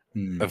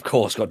 of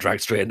course, got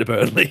dragged straight into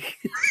Burnley.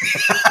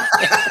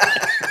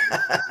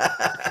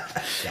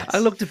 I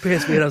looked at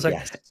PSV and I was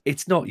like,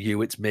 it's not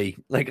you, it's me.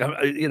 Like,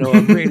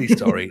 I'm really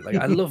sorry. Like,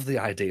 I love the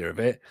idea of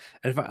it.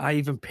 And in fact, I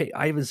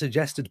even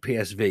suggested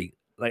PSV.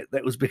 Like,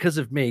 that was because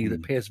of me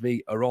that PSV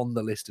are on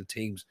the list of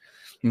teams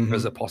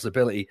as a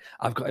possibility.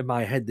 I've got in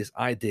my head this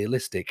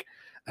idealistic,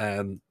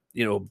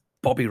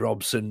 Bobby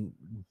Robson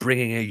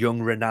bringing a young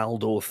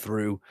Ronaldo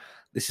through.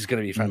 This is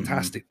going to be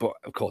fantastic. But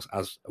of course,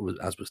 as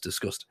was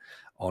discussed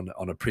on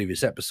a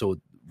previous episode,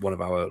 one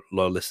of our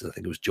loyal listeners, I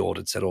think it was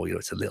Jordan, said,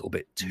 it's a little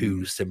bit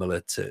too similar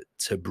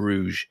to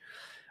Bruges,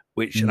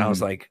 and I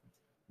was like,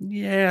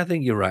 yeah, I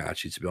think you're right,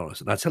 actually, to be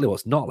honest. And I tell you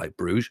what's not like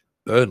Bruges,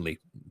 Burnley.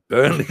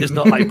 Burnley is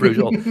not like Bruges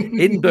at all.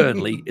 In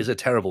Burnley is a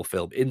terrible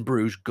film. In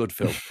Bruges, good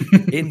film.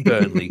 In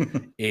Burnley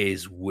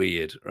is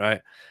weird,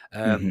 right?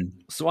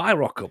 So I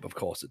rock up, of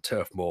course, at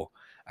Turf Moor,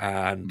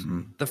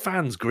 and the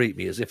fans greet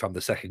me as if I'm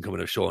the second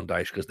coming of Sean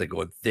Dyche because they're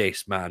going,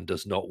 this man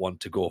does not want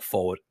to go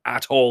forward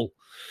at all.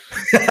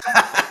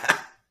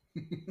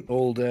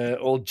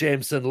 Old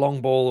Jameson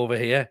long ball over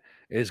here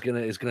is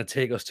gonna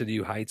take us to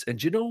new heights. And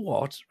do you know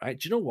what? Right?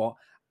 Do you know what?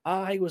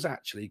 I was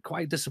actually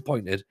quite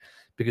disappointed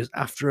because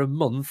after a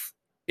month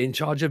in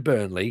charge of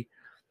Burnley,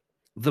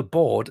 the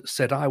board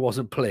said I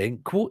wasn't playing,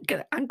 quote,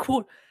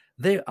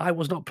 I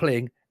was not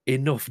playing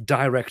enough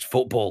direct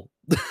football.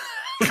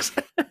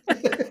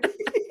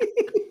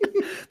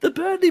 The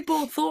Burnley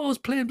board thought I was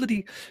playing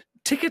bloody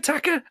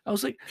tiki-taka. I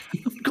was like,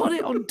 I've got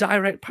it on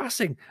direct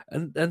passing.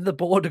 And the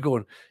board are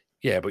going,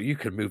 yeah, but you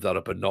can move that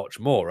up a notch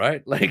more,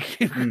 right? Like,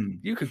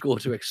 you could go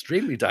to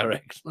extremely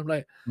direct. I'm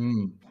like,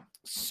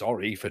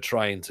 sorry for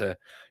trying to,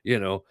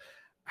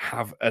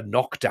 have a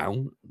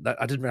knockdown.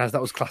 That I didn't realize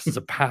that was classed as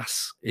a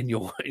pass in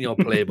your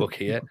playbook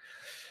here.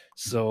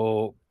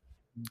 So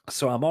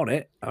I'm on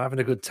it. I'm having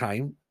a good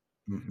time.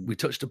 We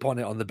touched upon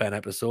it on the Ben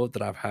episode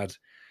that I've had.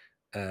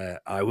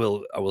 I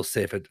will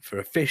say for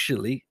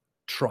officially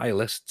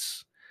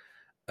trialists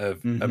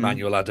of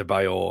Emmanuel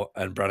Adebayor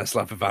and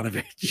Branislav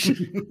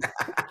Ivanovic.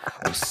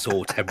 I was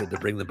so tempted to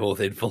bring them both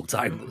in full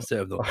time at the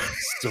same though.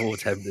 So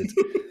tempted.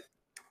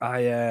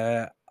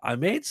 I I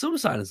made some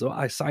signings though.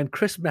 I signed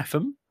Chris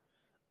Meffam,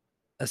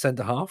 a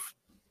centre half,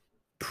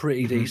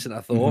 pretty decent.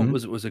 I thought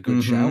was a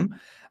good shout.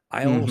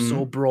 I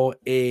also brought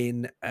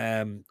in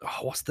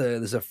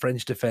there's a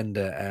French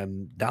defender,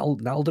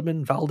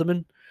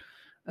 Valdeman,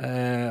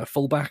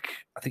 fullback.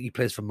 I think he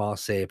plays for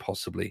Marseille,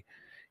 possibly.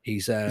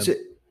 He's Is it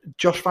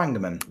Josh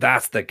Vangerman?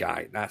 That's the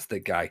guy.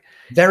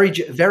 Very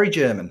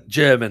German.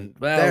 German.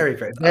 Well,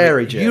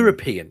 very German.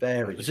 European.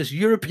 Very. It's just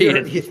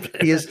European.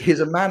 He's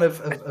a man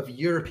of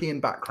European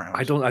background.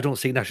 I don't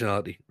see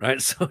nationality,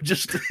 right? So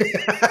just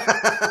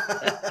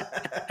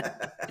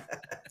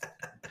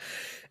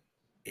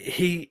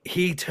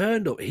he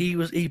turned up.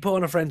 He put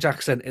on a French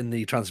accent in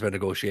the transfer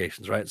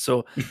negotiations, right?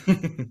 So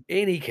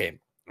in he came,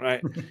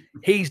 right?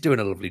 He's doing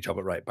a lovely job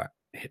at right back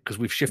because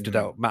we've shifted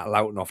out Matt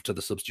Loughton off to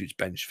the substitutes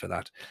bench for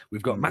that.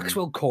 We've got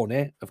Maxwell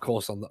Cornet, of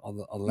course, on the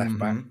left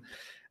back,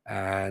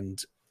 and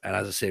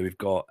as I say, we've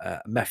got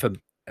Meffam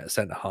at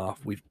centre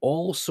half. We've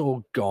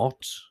also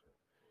got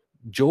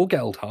Joe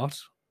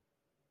Geldhart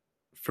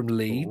from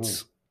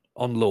Leeds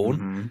on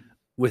loan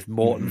with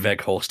Morten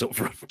Weghorst up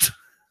front,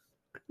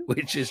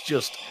 which is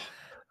just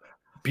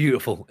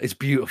beautiful. It's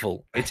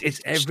beautiful.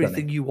 It's everything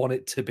stunning. You want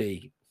it to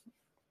be.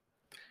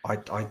 I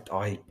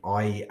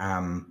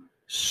am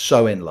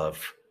so in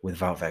love with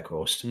Wout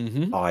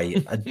Weghorst.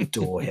 I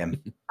adore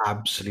him.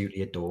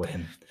 Absolutely adore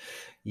him.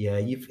 Yeah,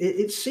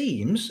 it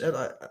seems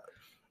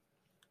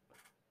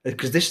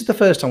because this is the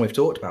first time we've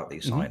talked about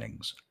these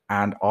signings,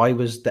 and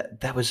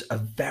there was a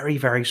very,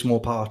 very small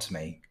part of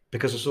me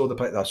because I saw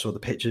the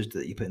pictures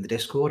that you put in the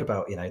Discord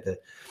about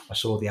I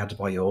saw the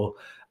Adebayor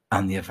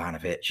and the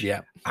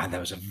Ivanovic, and there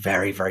was a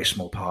very, very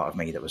small part of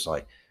me that was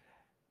like,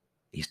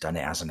 he's done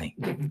it, hasn't he?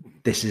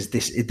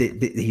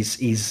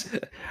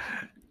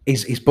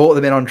 He's brought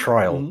them in on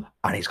trial,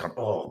 and he's gone,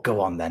 oh,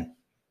 go on then,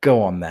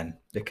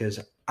 because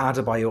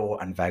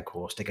Adebayor and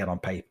Weghorst again on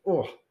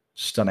paper,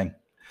 stunning.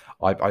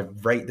 I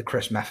rate the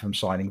Chris Meffam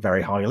signing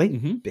very highly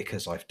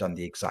because I've done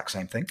the exact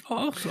same thing.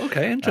 Oh,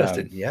 okay,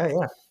 interesting.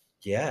 Yeah.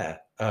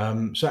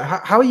 So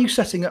how are you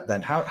setting up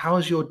then? How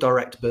is your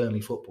direct Burnley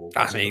football?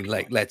 I mean,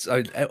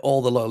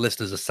 all the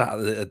listeners are sat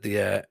at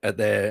their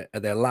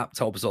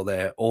laptops or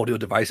their audio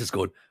devices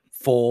going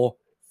 4-4-2.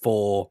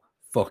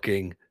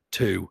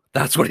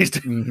 That's what he's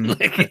doing.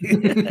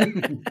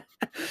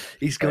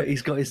 He's got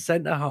his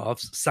centre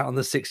halves sat on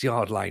the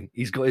 6-yard line.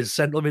 He's got his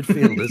central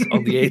midfielders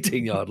on the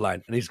 18-yard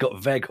line, and he's got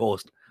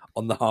Weghorst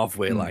on the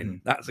halfway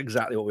line. That's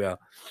exactly what we are.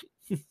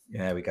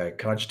 Yeah, there we go.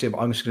 Can I just do?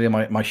 I'm just going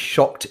to do my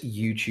shocked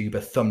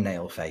YouTuber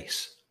thumbnail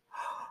face.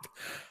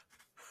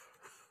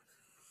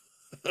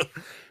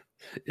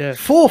 Yeah,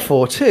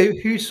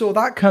 4-4-2. Who saw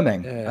that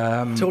coming?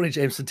 Tony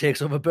Jameson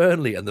takes over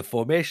Burnley, and the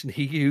formation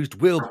he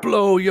used will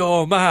blow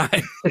your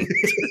mind.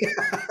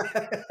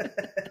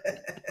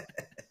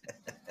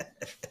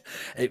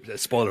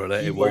 Spoiler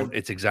alert! It won't.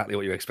 It's exactly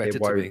what you expect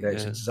it to be.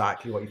 It's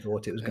exactly what you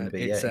thought it was going to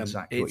be. It's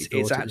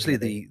actually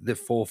the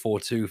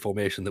 4-4-2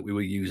 formation that we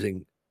were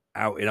using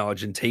out in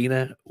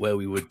Argentina, where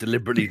we were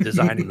deliberately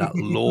designing that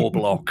low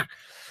block,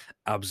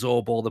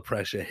 absorb all the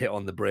pressure, hit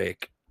on the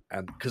break.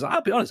 And because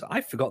I'll be honest, I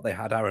forgot they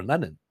had Aaron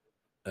Lennon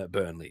at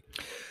Burnley.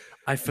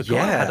 I forgot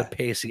I had a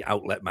pacey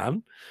outlet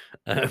man,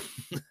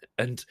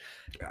 and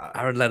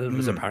Aaron Lennon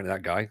was apparently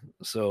that guy.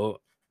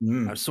 So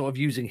I'm sort of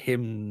using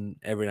him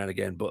every now and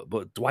again. But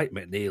Dwight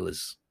McNeil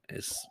is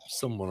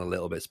someone a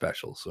little bit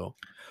special. So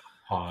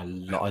I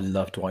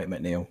love Dwight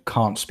McNeil.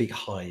 Can't speak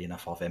highly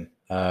enough of him.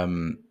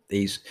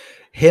 He's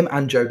him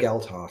and Joe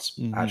Geldhart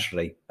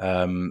actually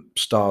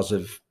stars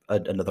of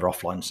another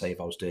offline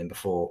save I was doing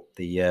before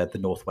the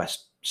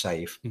Northwest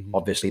save.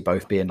 Obviously,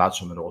 both being lads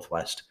from the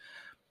Northwest,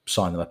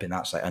 sign them up in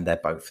that save, and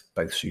they're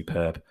both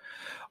superb.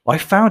 I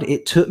found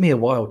it took me a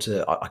while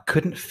I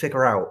couldn't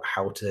figure out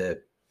how to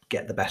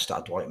get the best out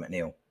of Dwight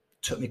McNeil.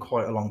 Took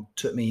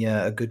me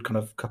a good kind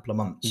of couple of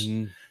months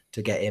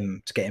to get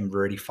him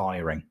really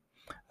firing.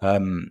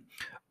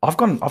 I've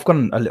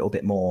gone a little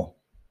bit more.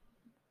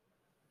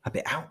 A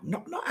bit out,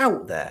 not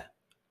out there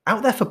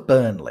for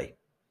Burnley,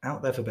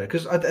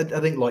 because I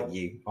think like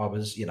you, I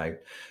was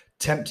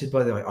tempted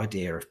by the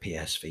idea of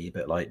PSV,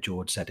 but like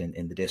George said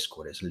in the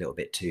Discord, it's a little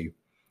bit too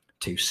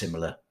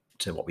similar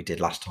to what we did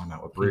last time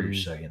out with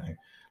Bruges. So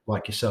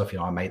like yourself,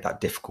 I made that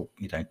difficult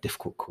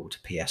call to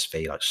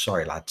PSV. Like,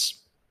 sorry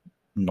lads,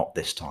 not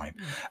this time.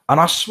 And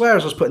I swear,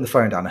 as I was putting the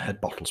phone down, I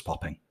heard bottles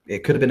popping.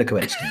 It could have been a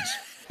coincidence.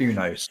 Who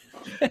knows?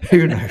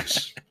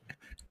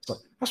 It's like,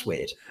 that's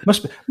weird.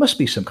 Must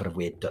be some kind of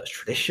weird Dutch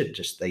tradition.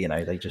 Just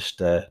they just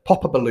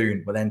pop a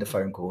balloon, we'll end a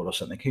phone call or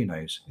something. Who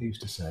knows? Who's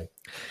to say?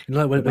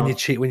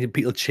 When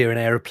people cheer an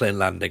airplane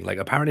landing, like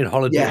apparently in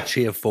Holland they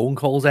cheer phone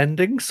calls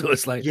ending. So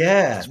it's like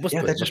they're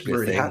just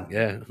really happy.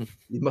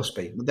 It must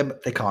be.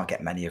 They can't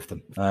get many of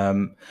them.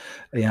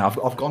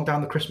 I've gone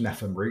down the Chris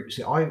Meffam route.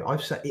 See,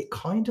 I've said it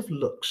kind of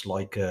looks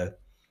like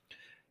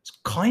it's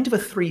kind of a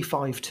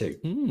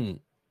 3-5-2.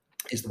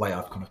 Is the way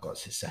I've kind of got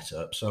it set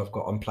up. So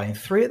I'm playing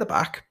 3 at the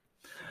back.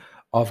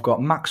 I've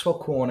got Maxwell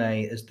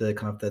Cornet as the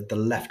kind of the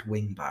left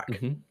wing back.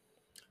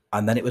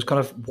 And then it was kind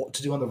of what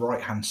to do on the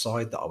right hand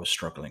side that I was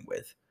struggling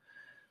with.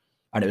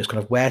 and it was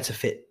kind of where to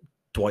fit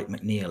Dwight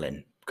McNeil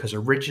in, because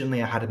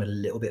originally I had him a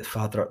little bit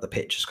further up the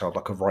pitch as kind of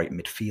like a right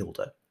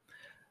midfielder.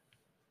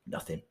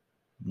 Nothing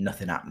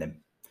happening.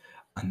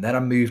 And then I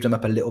moved him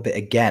up a little bit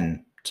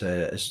again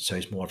so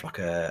he's more of like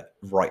a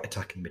right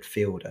attacking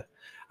midfielder,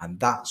 and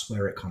that's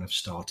where it kind of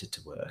started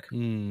to work.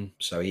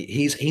 So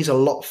he's a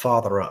lot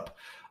farther up,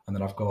 and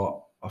then I've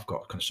got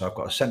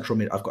a central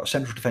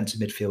defensive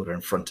midfielder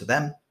in front of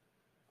them,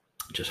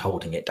 just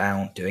holding it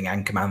down, doing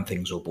anchorman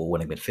things or ball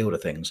winning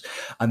midfielder things,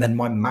 and then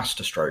my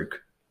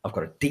masterstroke, I've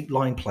got a deep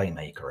line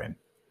playmaker in.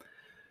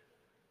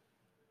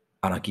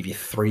 And I'll give you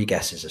 3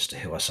 guesses as to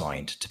who I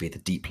signed to be the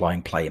deep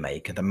line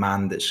playmaker, the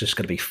man that's just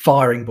going to be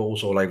firing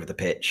balls all over the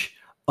pitch,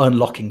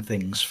 unlocking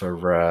things for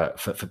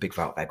Big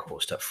Wout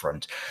Weghorst up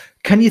front.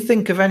 Can you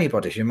think of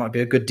anybody who might be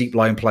a good deep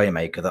line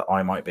playmaker that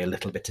I might be a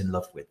little bit in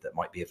love with, that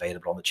might be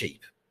available on the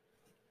cheap?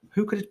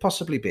 Who could it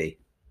possibly be?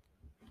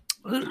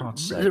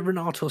 Is it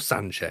Renato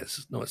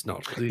Sanchez? No, it's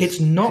not. It's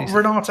not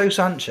Renato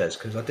Sanchez,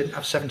 because I didn't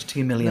have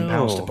 £72 million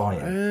to buy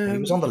him. He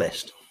was on the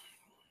list.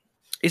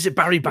 Is it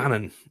Barry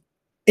Bannon?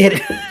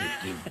 You're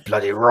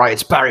bloody right,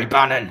 it's Barry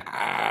Bannon.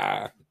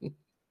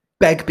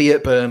 Begbie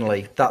at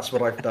Burnley. That's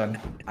what I've done,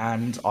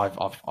 and I've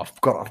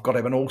got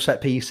him on all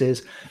set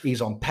pieces. He's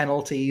on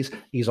penalties.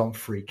 He's on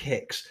free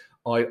kicks.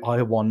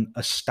 I won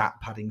a stat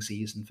padding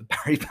season for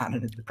Barry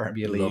Bannon in the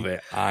Premier League. Love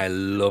it. I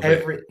love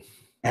it.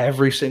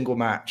 Every single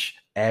match.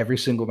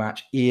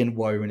 Ian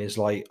Woan is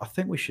like, I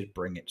think we should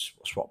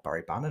swap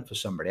Barry Bannon for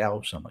somebody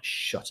else. I'm like,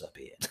 shut up,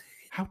 Ian.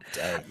 How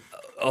dare you?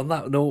 On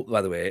that note,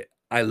 by the way,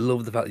 I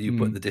love the fact that you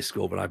put in the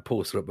Discord when I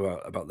posted up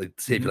about the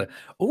save. Like,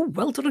 oh,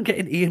 well done on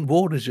getting Ian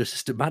Ward as your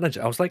assistant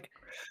manager. I was like,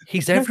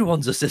 he's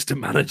everyone's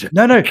assistant manager.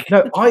 No.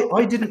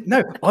 I didn't.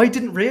 No, I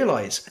didn't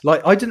realize.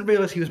 I didn't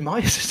realize he was my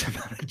assistant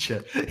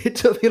manager. It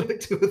took me like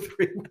 2 or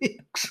 3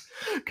 weeks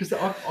because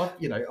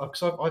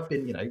I've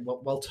been,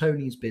 while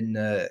Tony's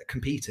been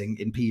competing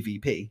in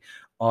PvP,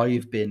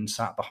 I've been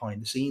sat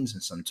behind the scenes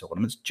in some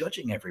tournaments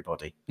judging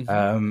everybody.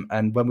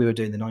 And when we were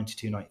doing the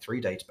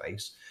 92-93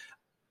 database,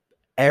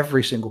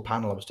 every single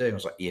panel I was doing, I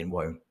was like, Ian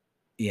Woan,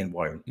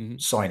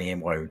 sign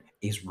Ian Woan.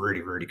 He's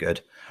really, really good.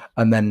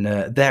 And then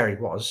there he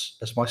was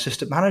as my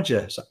assistant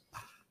manager. So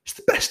it's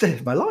the best day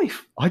of my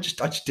life. I just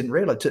didn't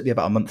realize. It took me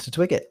about a month to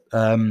twig it.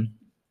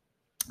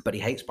 But he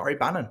hates Barry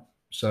Bannon.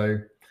 So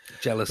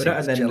jealousy.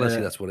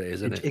 That's what it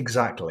is, isn't it?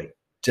 Exactly.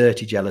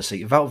 Dirty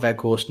jealousy. Wout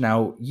Weghorst.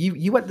 Now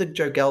you went the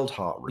Joe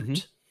Geldhart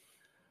route.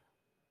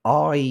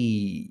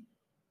 I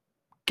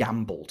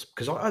gambled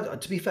because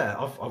to be fair,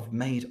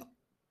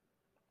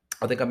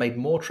 I think I made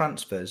more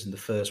transfers in the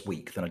first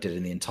week than I did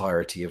in the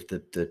entirety of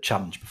the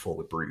challenge before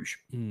with Bruges.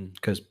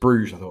 Because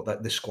Bruges, I thought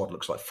that this squad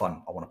looks like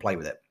fun. I want to play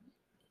with it.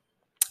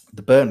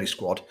 The Burnley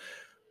squad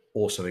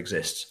also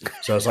exists.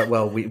 So I was like,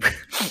 well, we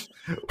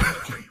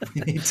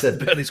need to...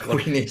 Burnley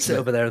squad, we need to sit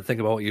over there and think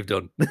about what you've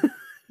done.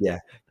 Yeah.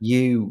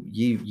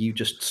 You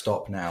just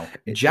stop now.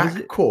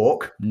 Jack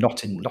Cork,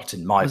 not in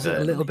my Is it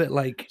a little bit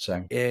like...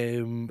 So,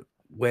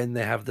 when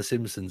they have The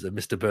Simpsons and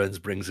Mr. Burns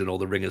brings in all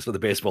the ringers for the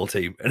baseball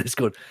team, and it's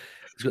good.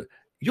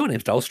 Your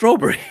name's Darryl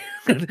Strawberry.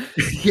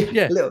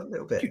 yeah, a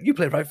little bit. You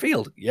play right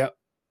field. Yep.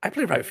 I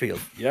play right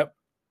field. Yep.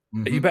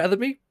 Are you better than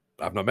me?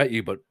 I've not met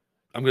you, but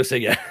I'm going to say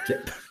yeah.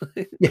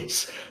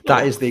 Yes,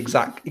 that is the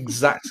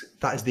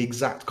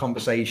exact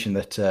conversation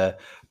that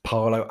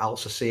Paulo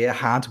Alsacia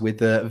had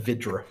with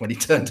Vidra when he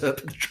turned up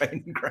at the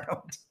training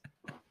ground.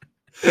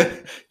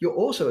 You're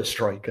also a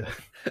striker.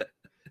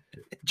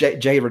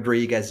 Jay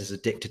Rodriguez is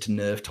addicted to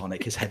Nerve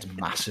Tonic. His head's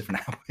massive now.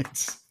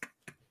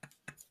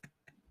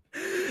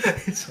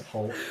 It's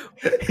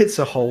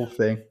a whole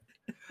thing.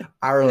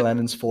 Aaron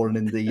Lennon's fallen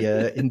in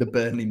the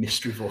Burnley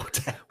mystery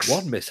vortex.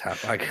 One mishap,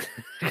 I could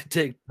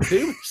take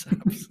 2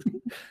 mishaps.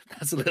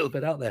 That's a little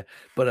bit out there.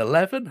 But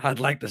 11, I'd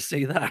like to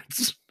see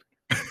that.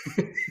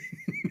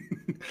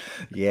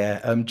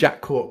 Yeah,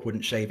 Jack Cork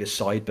wouldn't shave his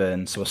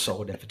sideburns, so I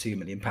sold him for £2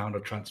 million on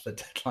transfer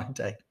deadline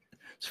day.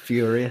 It's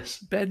furious.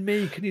 Ben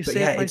Mee, can you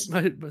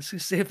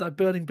save that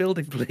burning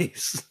building,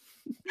 please?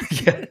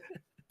 Yeah.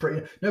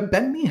 No,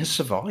 Ben Mee has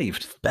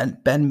survived.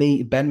 Ben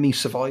Mee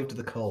survived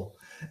the cull.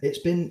 It's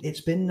been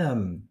it's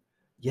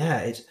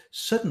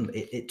suddenly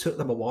it took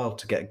them a while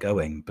to get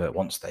going, but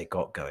once they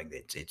got going,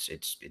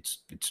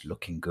 it's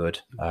looking good.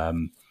 I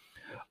don't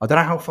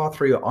know how far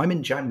through. I'm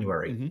in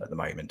January at the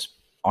moment.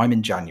 I'm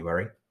in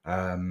January.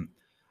 I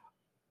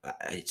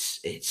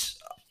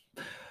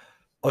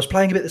was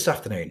playing a bit this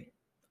afternoon.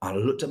 I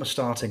looked at my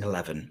starting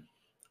 11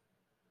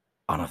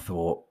 and I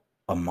thought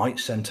I might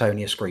send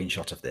Tony a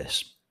screenshot of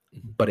this.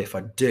 But if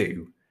I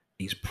do,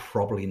 he's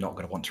probably not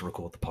going to want to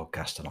record the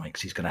podcast tonight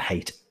because he's going to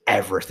hate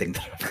everything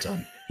that I've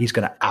done. He's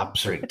going to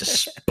absolutely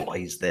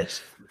despise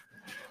this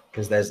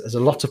because there's a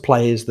lot of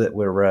players that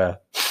were.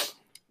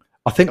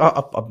 I think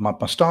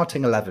my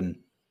starting 11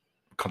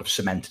 kind of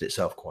cemented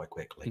itself quite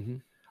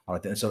quickly. I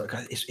think so.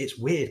 It's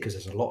weird because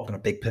there's a lot of kind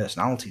of big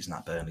personalities in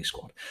that Burnley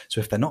squad. So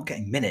if they're not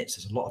getting minutes,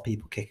 there's a lot of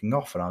people kicking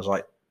off. And I was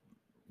like,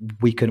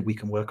 we can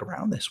work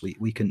around this.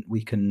 We can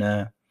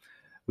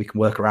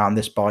work around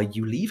this by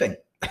you leaving.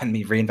 and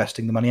me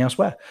reinvesting the money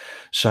elsewhere.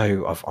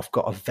 So I've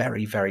got a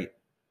very, very,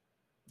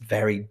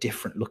 very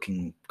different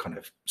looking kind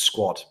of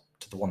squad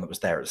to the one that was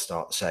there at the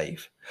start of the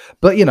save.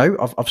 But you know,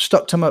 I've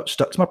stuck to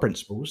my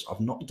principles. I've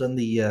not done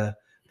the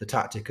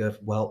tactic of,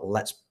 well,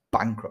 let's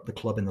bankrupt the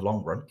club in the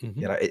long run.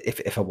 You know,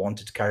 if I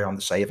wanted to carry on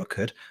the save, I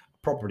could.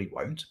 Probably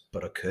won't,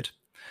 but I could.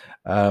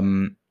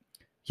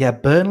 Yeah,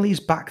 Burnley's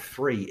back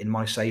three in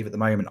my save at the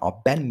moment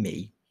are Ben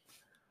Mee,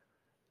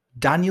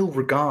 Daniel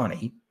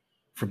Rugani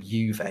from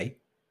Juve,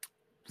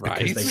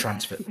 because they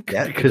transferred.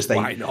 Yeah, because they.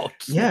 Why not?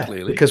 Yeah,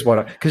 Clearly. because why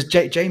not? Because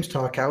James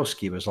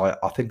Tarkowski was like,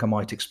 I think I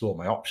might explore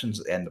my options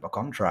at the end of my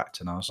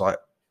contract, and I was like,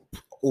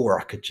 or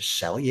I could just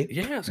sell you.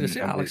 Yeah, I was going to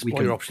say, I'll explore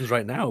can, your options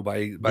right now by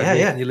yeah,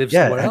 making you live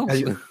somewhere else.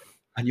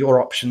 And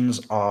your options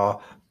are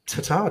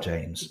ta-ta,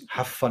 James.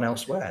 Have fun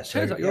elsewhere. So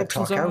Turns out your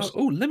options are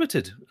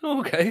limited.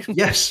 Oh, okay.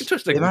 Yes,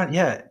 interesting.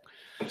 Yeah.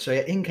 So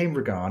yeah, in came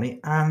Rugani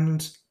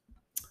and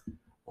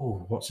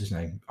what's his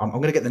name? I'm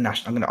going to get the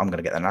national. I'm going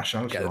to get the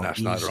national. Get the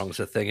national wrong. It's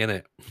a thing, isn't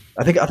it?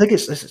 I think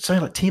it's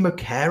something like Timo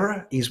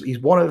Kehrer. He's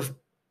one of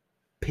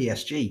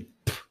PSG.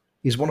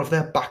 He's one of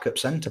their backup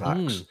centre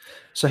backs.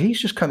 So he's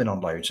just coming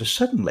on loan. So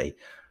suddenly,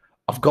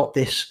 I've got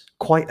this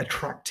quite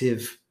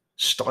attractive,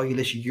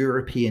 stylish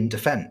European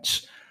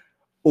defence.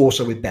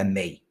 Also with Ben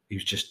Mee,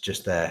 who's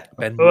just there.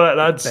 Ben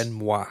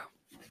Moi,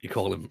 you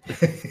call him.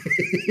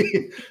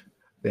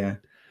 Yeah,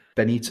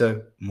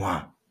 Benito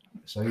Moi.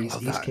 So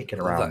he's kicking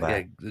around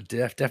there.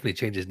 Yeah, definitely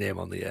change his name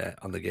on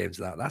the games.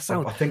 That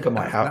sounds. I think I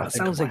might have. That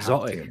sounds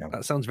exotic.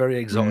 That sounds very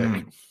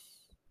exotic.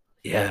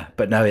 Yeah,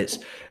 but no,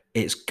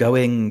 it's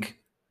going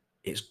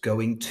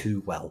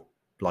too well.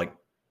 Like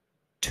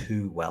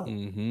too well.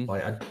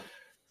 Like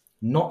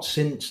not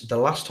since the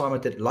last time I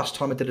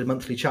did a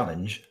monthly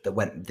challenge that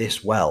went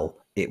this well.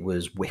 It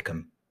was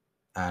Wickham,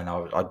 and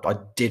I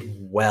did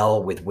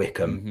well with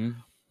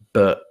Wickham,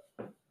 but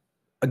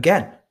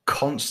again,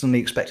 constantly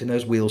expecting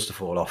those wheels to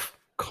fall off.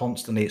 I'm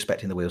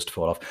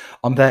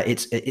there.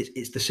 It's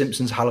the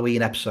Simpsons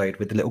Halloween episode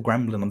with the little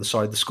gremlin on the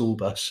side of the school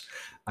bus,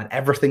 and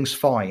everything's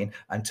fine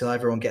until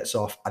everyone gets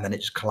off, and then it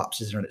just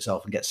collapses on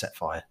itself and gets set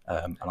fire.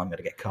 And I'm going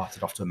to get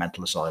carted off to a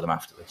mental asylum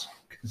afterwards.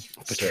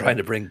 For trying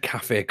to bring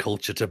cafe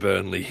culture to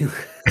Burnley.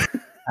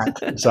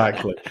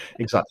 Exactly.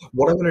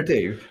 What I'm going to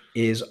do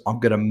is I'm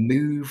going to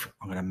move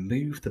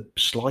the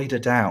slider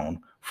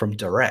down from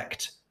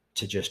direct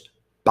to just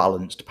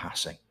balanced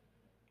passing,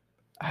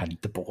 and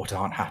the board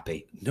aren't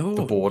happy. No,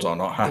 the board are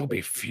not happy. They'll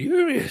be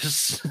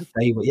furious.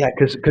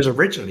 Because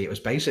originally it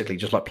was basically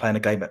just like playing a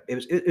game.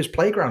 It was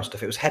playground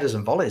stuff. It was headers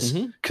and volleys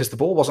because the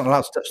ball wasn't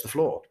allowed to touch the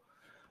floor.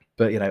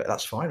 But you know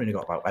that's fine when you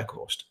got about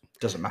Weghorst.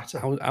 Doesn't matter.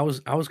 I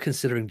was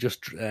considering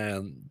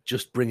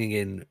just bringing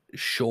in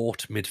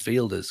short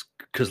midfielders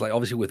because, like,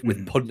 obviously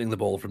with punting the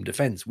ball from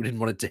defence, we didn't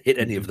want it to hit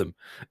any of them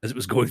as it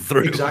was going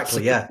through.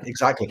 Exactly. Yeah.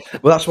 Exactly.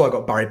 Well, that's why I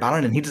got Barry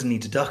Bannon, and he doesn't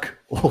need to duck.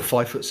 All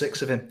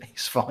 5'6" of him,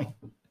 he's fine.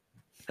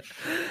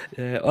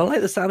 Yeah, I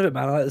like the sound of it,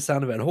 man. I like the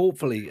sound of it, and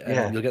hopefully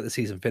you'll get the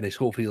season finished.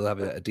 Hopefully you'll have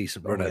a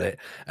decent run at it.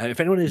 And if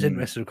anyone is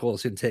interested, of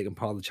course, in taking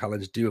part of the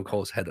challenge, do of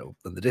course head up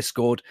on the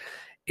Discord.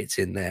 It's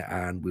in there,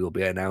 and we will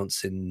be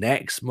announcing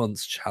next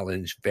month's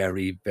challenge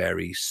very,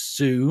 very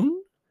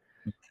soon,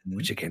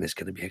 which again is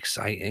going to be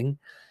exciting.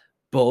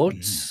 But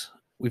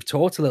we've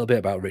talked a little bit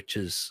about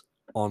Rich's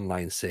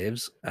online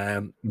saves.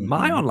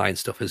 My online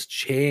stuff has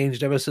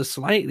changed ever so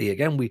slightly.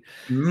 Again, we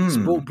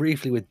spoke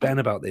briefly with Ben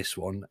about this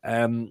one.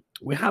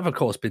 We have, of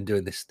course, been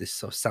doing this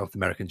sort of South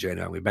American journey,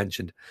 and we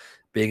mentioned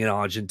being in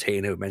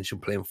Argentina, we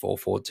mentioned playing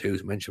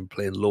 4-4-2s, we mentioned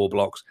playing low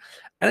blocks,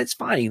 and it's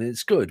fine,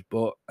 it's good,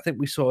 but I think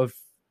we sort of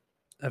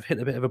have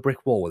hit a bit of a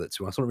brick wall with it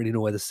too. I don't really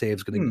know where the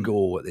save's going to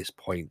go at this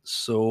point.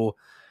 So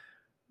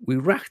we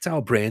racked our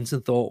brains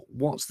and thought,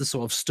 what's the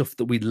sort of stuff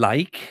that we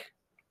like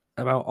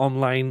about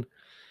online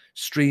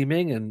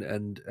streaming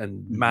and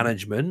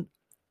management?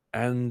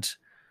 And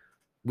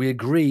we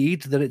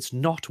agreed that it's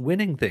not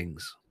winning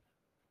things.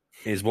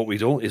 Is what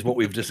we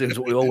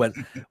all went,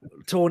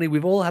 Tony,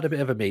 we've all had a bit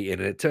of a meeting,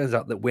 and it turns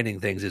out that winning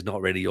things is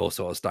not really your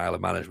sort of style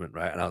of management,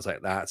 right? And I was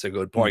like, that's a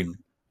good point.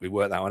 We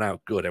worked that one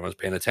out. Good, everyone's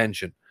paying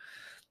attention.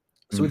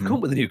 So we've come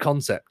up with a new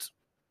concept.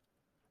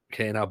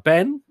 Okay, now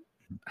Ben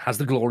has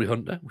the Glory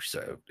Hunter, which is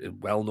a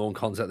well-known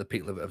concept that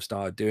people have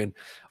started doing.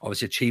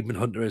 Obviously, Achievement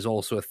Hunter is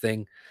also a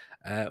thing.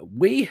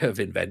 We have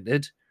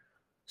invented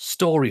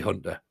Story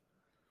Hunter,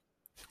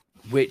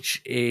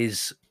 which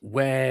is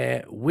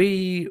where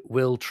we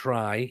will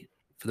try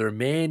for the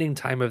remaining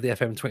time of the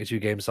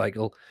FM22 game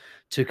cycle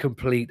to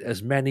complete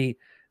as many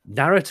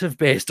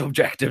narrative-based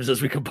objectives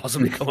as we can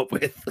possibly come up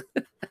with.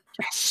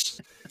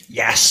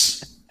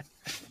 Yes.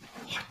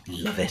 I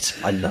love it.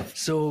 I love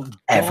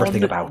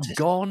everything about it.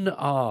 Gone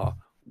are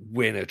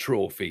win a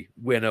trophy,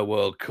 win a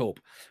World Cup.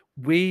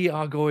 We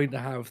are going to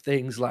have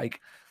things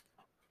like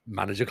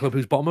manage a club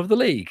who's bottom of the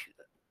league,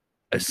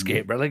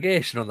 escape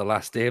relegation on the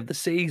last day of the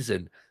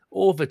season,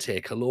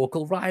 overtake a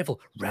local rival,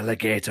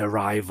 relegate a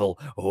rival.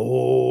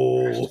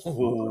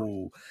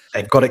 Oh,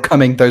 they've got it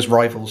coming, those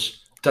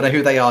rivals. Don't know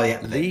who they are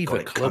yet. Leave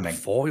a club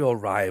for your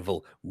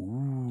rival.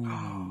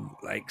 Ooh,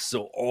 Like,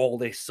 so all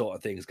this sort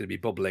of thing is going to be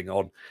bubbling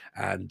on.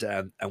 And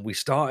we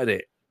started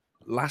it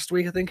last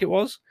week, I think it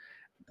was.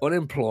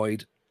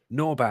 Unemployed,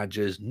 no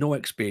badges, no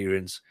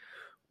experience.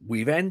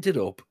 We've ended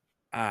up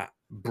at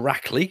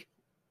Brackley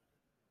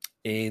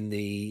in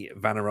the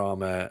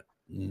Vanarama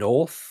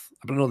North.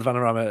 I don't know the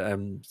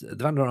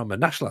Vanarama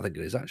National, I think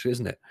it is actually,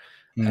 isn't it?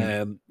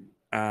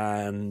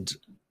 And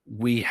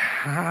we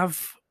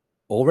have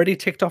already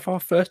ticked off our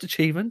first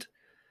achievement,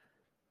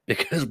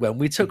 because when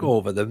we took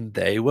over them,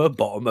 they were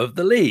bottom of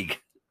the league.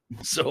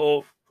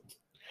 So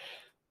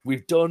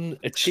we've done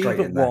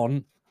achievement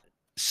 1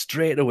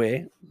 straight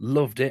away.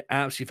 Loved it.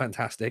 Absolutely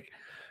fantastic.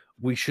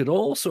 We should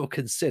also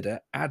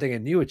consider adding a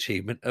new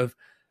achievement of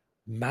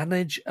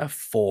manage a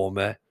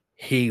former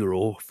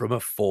hero from a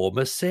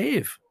former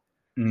save.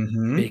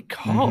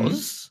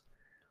 Because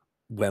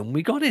when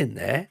we got in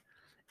there,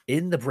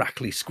 in the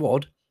Brackley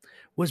squad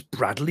was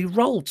Bradley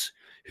Rolt,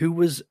 who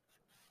was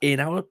in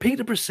our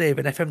Peterborough save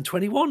in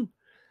FM21.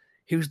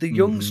 He was the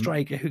young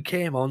striker who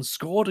came on,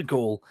 scored a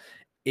goal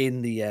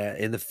in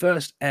the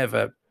first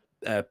ever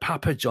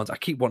Papa John's. I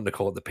keep wanting to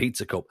call it the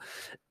Pizza Cup.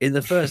 In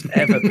the first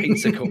ever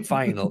Pizza Cup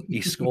final,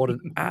 he scored an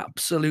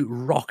absolute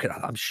rocket.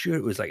 I'm sure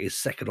it was like his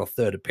second or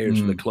third appearance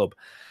for the club.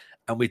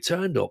 And we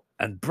turned up,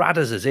 and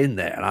Bradders is in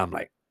there, and I'm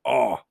like,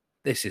 oh,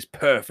 this is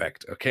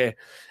perfect, okay?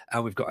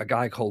 And we've got a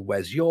guy called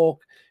Wes York,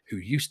 who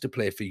used to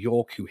play for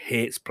York, who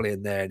hates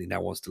playing there, and he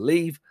now wants to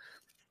leave.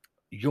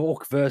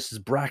 York versus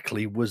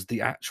Brackley was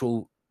the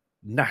actual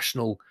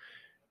National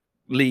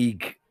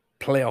League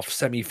playoff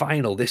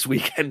semi-final this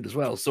weekend as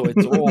well. So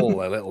it's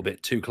all a little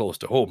bit too close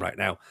to home right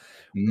now.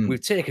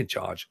 We've taken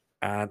charge,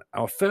 and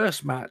our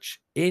first match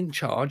in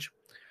charge,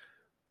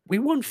 we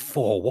won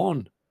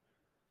 4-1.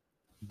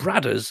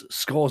 Bradders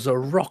scores a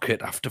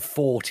rocket after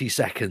 40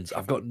 seconds.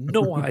 I've got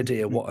no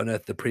idea what on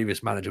earth the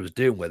previous manager was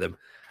doing with him.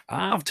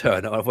 I've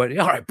turned it. I've went,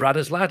 all right,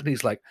 Bradders, lad. And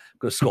he's like, I'm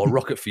going to score a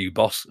rocket for you,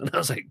 boss. And I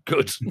was like,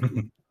 good.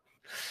 And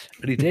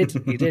he did.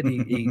 He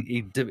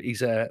did.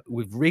 He's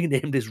we've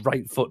renamed his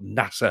right foot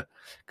NASA,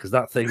 because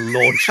that thing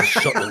launches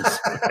shuttles.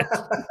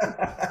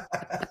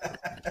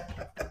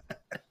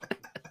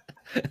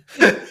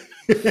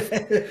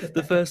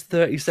 The first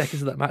 30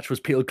 seconds of that match was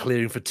people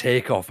clearing for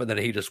takeoff, and then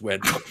he just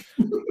went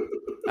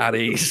at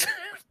ease,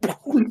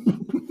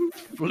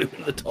 flew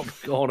in the top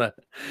corner.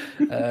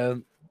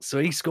 So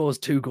he scores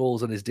 2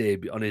 goals on his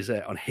debut, on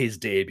his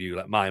debut,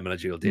 like my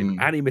managerial debut,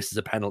 and he misses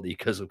a penalty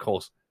because, of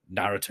course,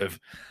 narrative.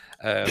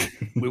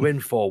 We win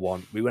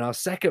 4-1. We win our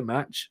second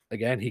match.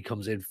 Again, he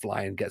comes in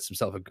flying, gets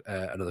himself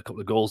another couple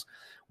of goals.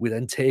 We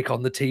then take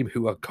on the team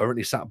who are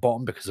currently sat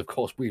bottom, because, of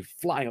course, we're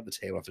flying up the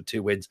table after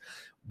 2 wins.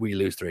 We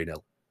lose 3-0.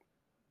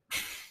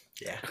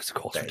 Yeah, because of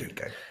course we do.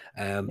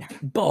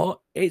 But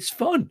it's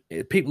fun.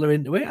 People are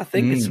into it. I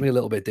think it's something a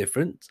little bit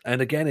different.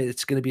 And again,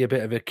 it's going to be a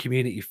bit of a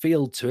community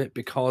feel to it,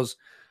 because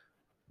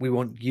we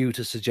want you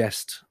to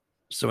suggest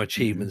some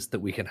achievements that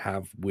we can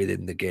have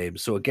within the game.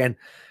 So again,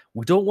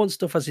 we don't want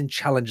stuff as in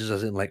challenges,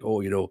 as in like,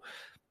 oh,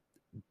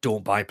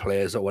 don't buy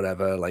players or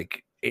whatever.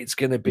 Like, it's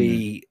going to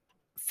be,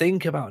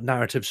 think about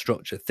narrative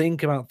structure,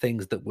 think about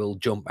things that will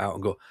jump out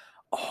and go,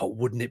 oh,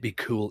 wouldn't it be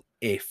cool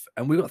if?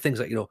 And we've got things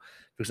like, for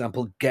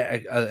example,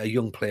 get a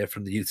young player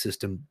from the youth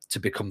system to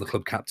become the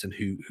club captain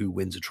who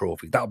wins a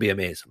trophy. That would be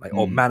amazing. Like,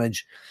 or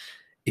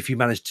if you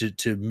manage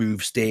to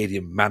move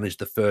stadium, manage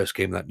the first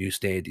game of that new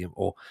stadium,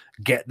 or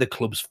get the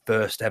club's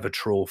first ever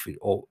trophy,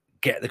 or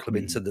get the club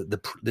into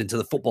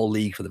the football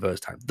league for the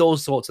first time.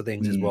 Those sorts of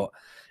things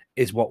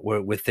is what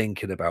we're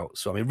thinking about.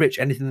 So, I mean, Rich,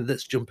 anything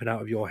that's jumping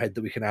out of your head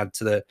that we can add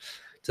to the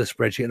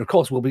spreadsheet? And of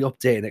course, we'll be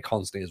updating it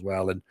constantly as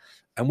well, and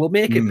we'll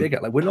make it bigger.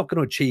 Like, we're not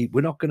going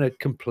to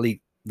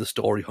complete the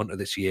Story Hunter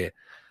this year,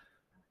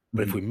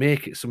 but if we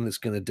make it something that's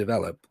going to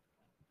develop,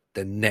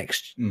 then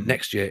next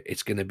year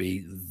it's going to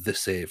be the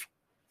Save.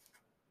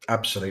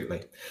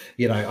 Absolutely.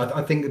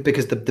 I think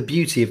because the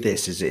beauty of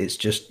this is it's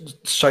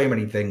just so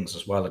many things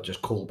as well, are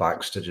just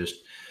callbacks to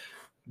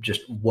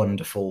just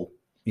wonderful,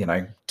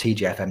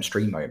 TGFM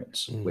stream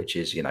moments, which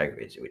is,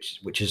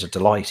 which is a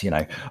delight.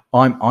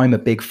 I'm a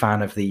big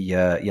fan of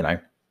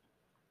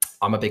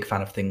I'm a big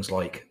fan of things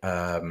like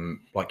you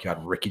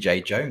had Ricky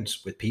J.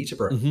 Jones with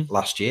Peterborough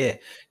last year.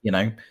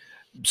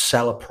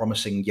 Sell a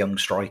promising young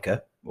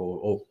striker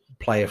or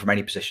player from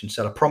any position,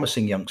 sell a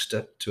promising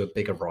youngster to a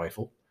bigger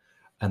rival,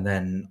 and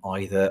then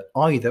either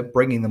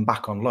bringing them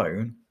back on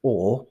loan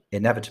or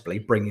inevitably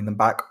bringing them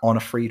back on a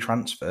free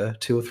transfer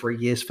 2 or 3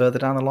 years further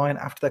down the line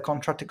after their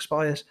contract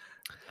expires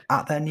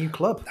at their new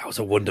club. That was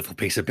a wonderful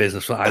piece of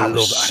business. I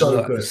love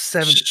good.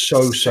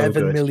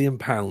 £7 million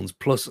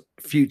plus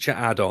future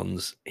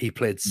add-ons. He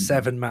played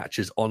 7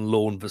 matches on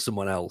loan for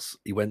someone else.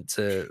 He went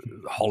to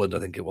Holland, I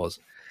think it was.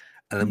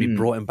 And then we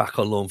brought him back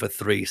on loan for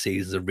 3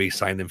 seasons and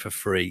re-signed him for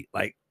free.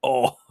 Like,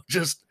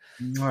 just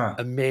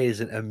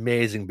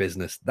amazing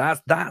business.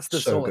 That's the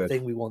sort of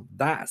thing we want.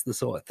 That's the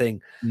sort of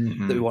thing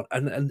that we want.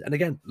 And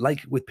again,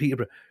 like with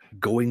Peterborough,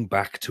 going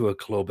back to a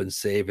club and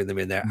saving them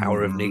in their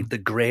hour of need, the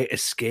great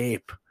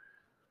escape.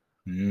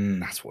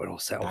 That's what we're all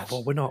set up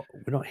for. We're not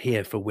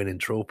here for winning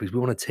trophies. We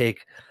want to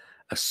take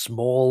a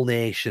small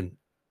nation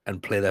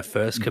and play their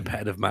first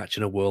competitive match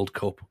in a World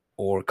Cup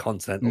or a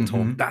continental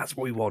tournament. That's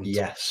what we want.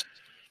 Yes,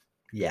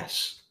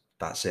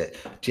 that's it.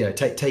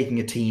 Taking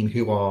a team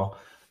who are,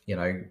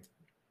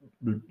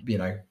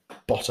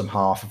 bottom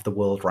half of the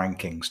world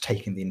rankings,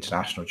 taking the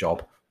international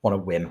job on a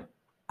whim,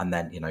 and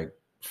then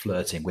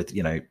flirting with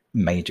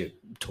major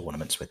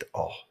tournaments with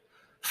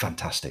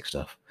fantastic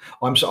stuff.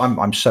 I'm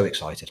so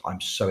excited.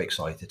 I'm so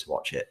excited to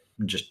watch it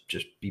and just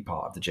be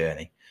part of the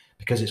journey,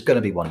 because it's going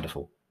to be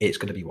wonderful. It's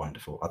going to be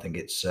wonderful. I think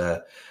it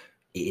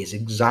is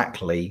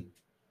exactly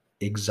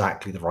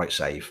the right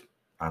save,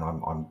 and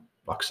I'm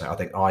like I say, I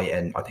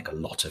think a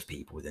lot of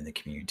people within the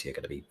community are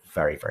going to be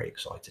very, very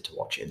excited to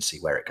watch it and see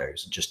where it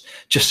goes, and just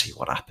see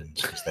what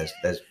happens, because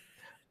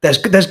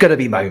there's going to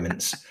be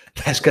moments.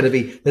 There's going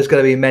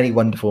to be many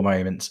wonderful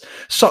moments.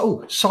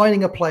 So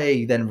signing a player,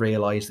 you then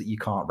realise that you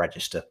can't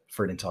register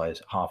for an entire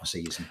half a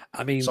season.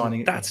 I mean,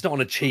 that's not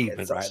an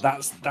achievement, right?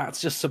 That's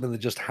just something that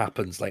just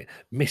happens. Like,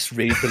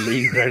 misread the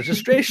league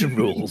registration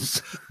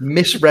rules.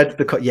 Misread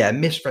the yes, a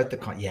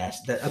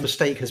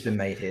mistake has been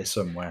made here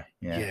somewhere.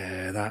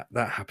 Yeah,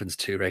 that happens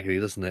too regularly,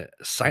 doesn't it?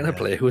 Sign a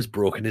player who has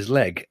broken his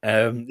leg.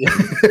 Because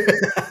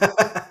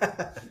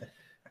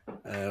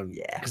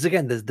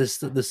again, there's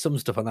some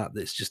stuff on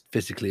that's just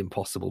physically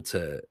impossible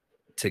to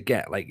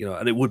get,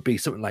 and it would be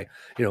something like,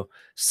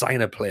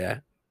 sign a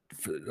player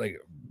for,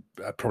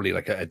 probably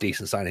a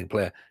decent signing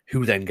player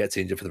who then gets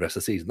injured for the rest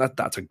of the season.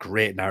 That's a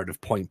great narrative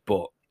point,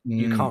 but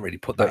you can't really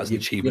put that as an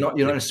achievement.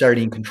 You're not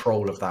necessarily in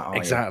control of that, are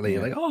exactly.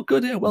 you? Like, oh,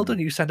 good, yeah, well done.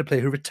 You signed a player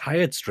who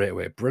retired straight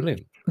away.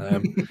 Brilliant.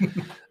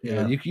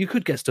 You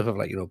could get stuff of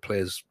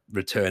players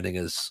returning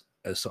as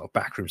sort of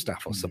backroom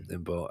staff or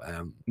something, but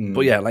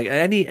yeah,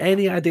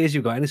 any ideas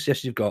you've got, any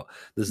suggestions you've got,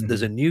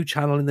 there's a new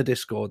channel in the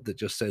Discord that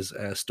just says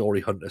Story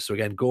Hunter. So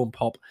again, go and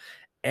pop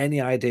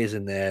any ideas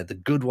in there. The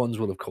good ones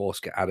will of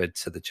course get added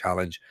to the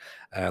challenge,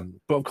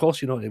 but of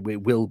course, it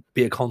will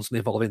be a constantly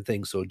evolving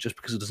thing. So just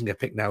because it doesn't get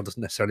picked now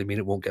doesn't necessarily mean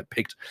it won't get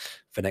picked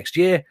for next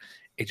year.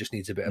 It just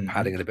needs a bit of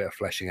padding and a bit of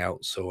fleshing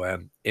out. So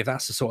if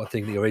that's the sort of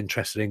thing that you're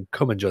interested in,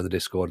 come and join the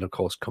Discord, and of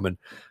course come and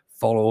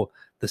follow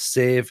the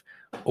Save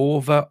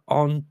over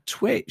on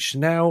Twitch.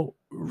 Now,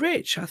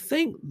 Rich, I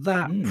think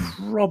that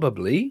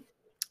probably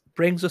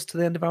brings us to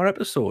the end of our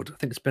episode. I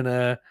think it's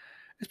been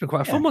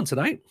quite a fun one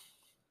tonight.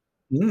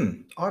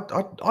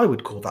 I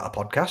would call that a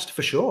podcast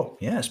for sure.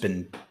 Yeah, it's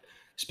been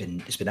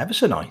ever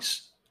so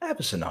nice. It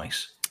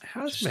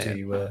has,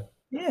 man.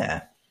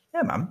 Yeah,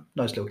 man.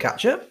 Nice little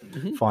catch up.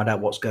 Find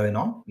out what's going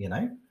on.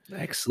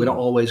 Excellent. We're not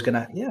always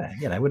gonna be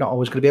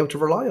able to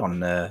rely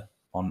on a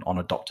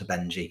Dr.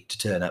 Benji to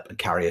turn up and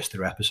carry us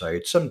through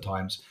episodes.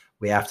 Sometimes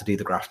we have to do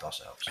the graft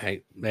ourselves.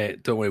 Hey,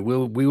 mate, don't worry.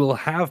 We will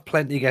have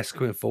plenty of guests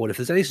coming forward. If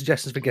there's any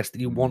suggestions for guests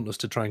that you want us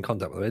to try and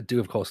contact with, do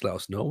of course let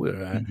us know.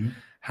 We're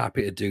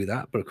happy to do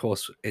that. But of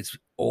course, it's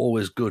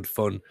always good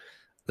fun,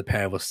 the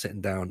pair of us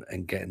sitting down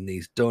and getting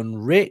these done.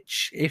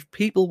 Rich, if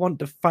people want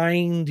to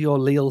find your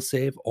Lille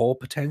save or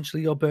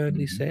potentially your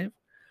Burnley save,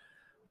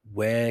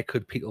 where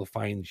could people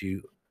find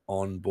you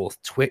on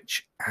both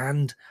Twitch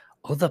and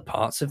other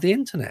parts of the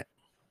internet?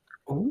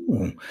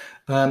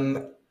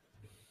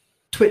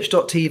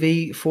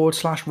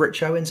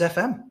 Twitch.tv/Rich Owens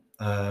FM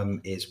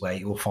is where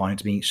you will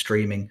find me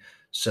streaming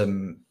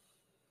some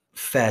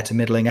fair to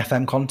middling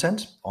FM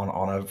content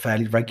on a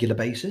fairly regular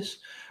basis.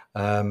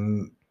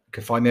 You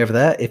can find me over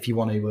there if you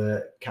want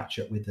to catch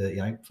up with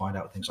find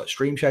out things like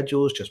stream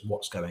schedules, just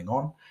what's going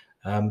on.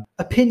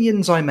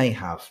 Opinions I may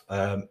have.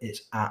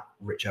 It's at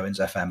Rich Owens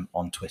FM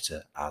on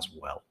Twitter as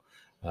well.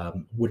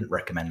 Wouldn't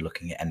recommend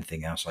looking at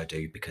anything else I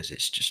do because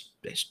it's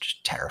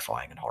just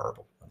terrifying and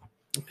horrible.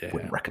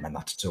 Wouldn't recommend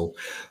that at all.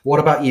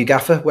 What about you,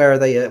 Gaffer? Where are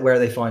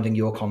they finding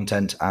your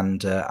content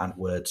and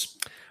words?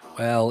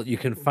 Well, you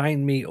can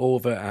find me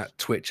over at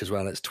Twitch as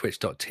well. It's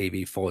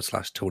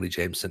twitch.tv/Tony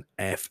Jameson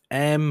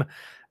FM,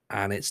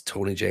 and it's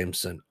Tony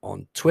Jameson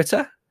on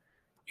Twitter.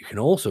 You can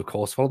also, of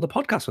course, follow the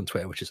podcast on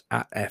Twitter, which is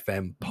at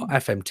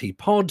FMT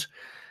Pod.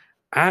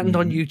 And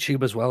on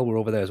YouTube as well. We're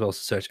over there as well.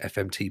 So search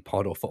FMT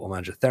Pod or Football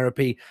Manager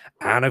Therapy.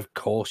 And of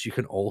course, you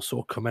can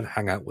also come and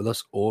hang out with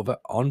us over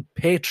on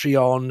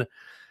Patreon,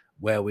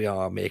 where we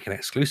are making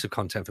exclusive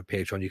content for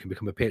Patreon. You can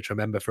become a Patreon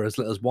member for as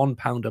little as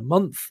 £1 a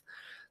month.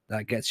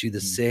 That gets you the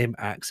same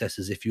access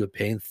as if you were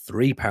paying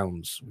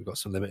 £3. We've got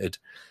some limited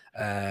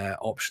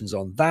options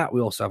on that. We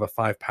also have a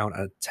 £5 and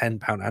a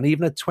 £10 and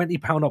even a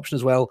 £20 option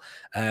as well.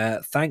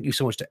 Thank you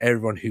so much to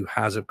everyone who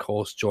has, of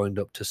course, joined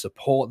up to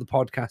support the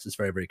podcast. It's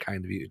very, very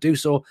kind of you to do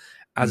so.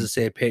 As I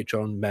say,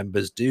 Patreon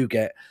members do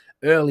get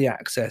early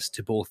access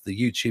to both the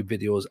YouTube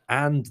videos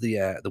and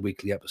the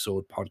weekly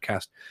episode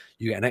podcast.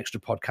 You get an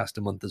extra podcast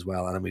a month as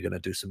well. And then we're going to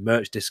do some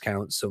merch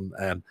discounts, some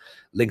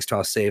links to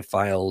our save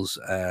files,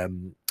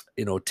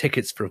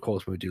 tickets for, of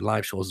course, when we do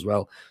live shows as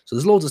well. So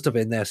there's loads of stuff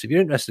in there. So if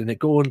you're interested in it,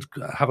 go and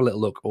have a little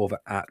look over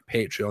at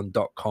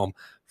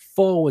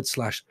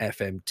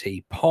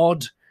patreon.com/FMT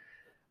pod.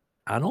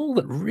 And all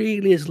that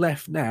really is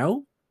left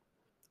now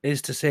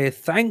is to say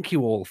thank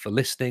you all for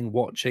listening,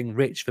 watching,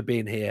 Rich for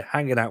being here,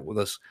 hanging out with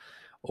us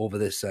over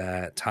this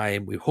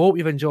time. We hope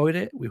you've enjoyed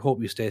it. We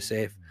hope you stay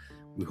safe.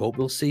 We hope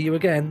we'll see you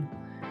again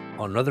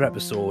on another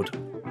episode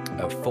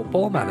of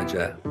Football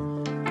Manager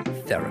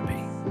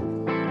Therapy.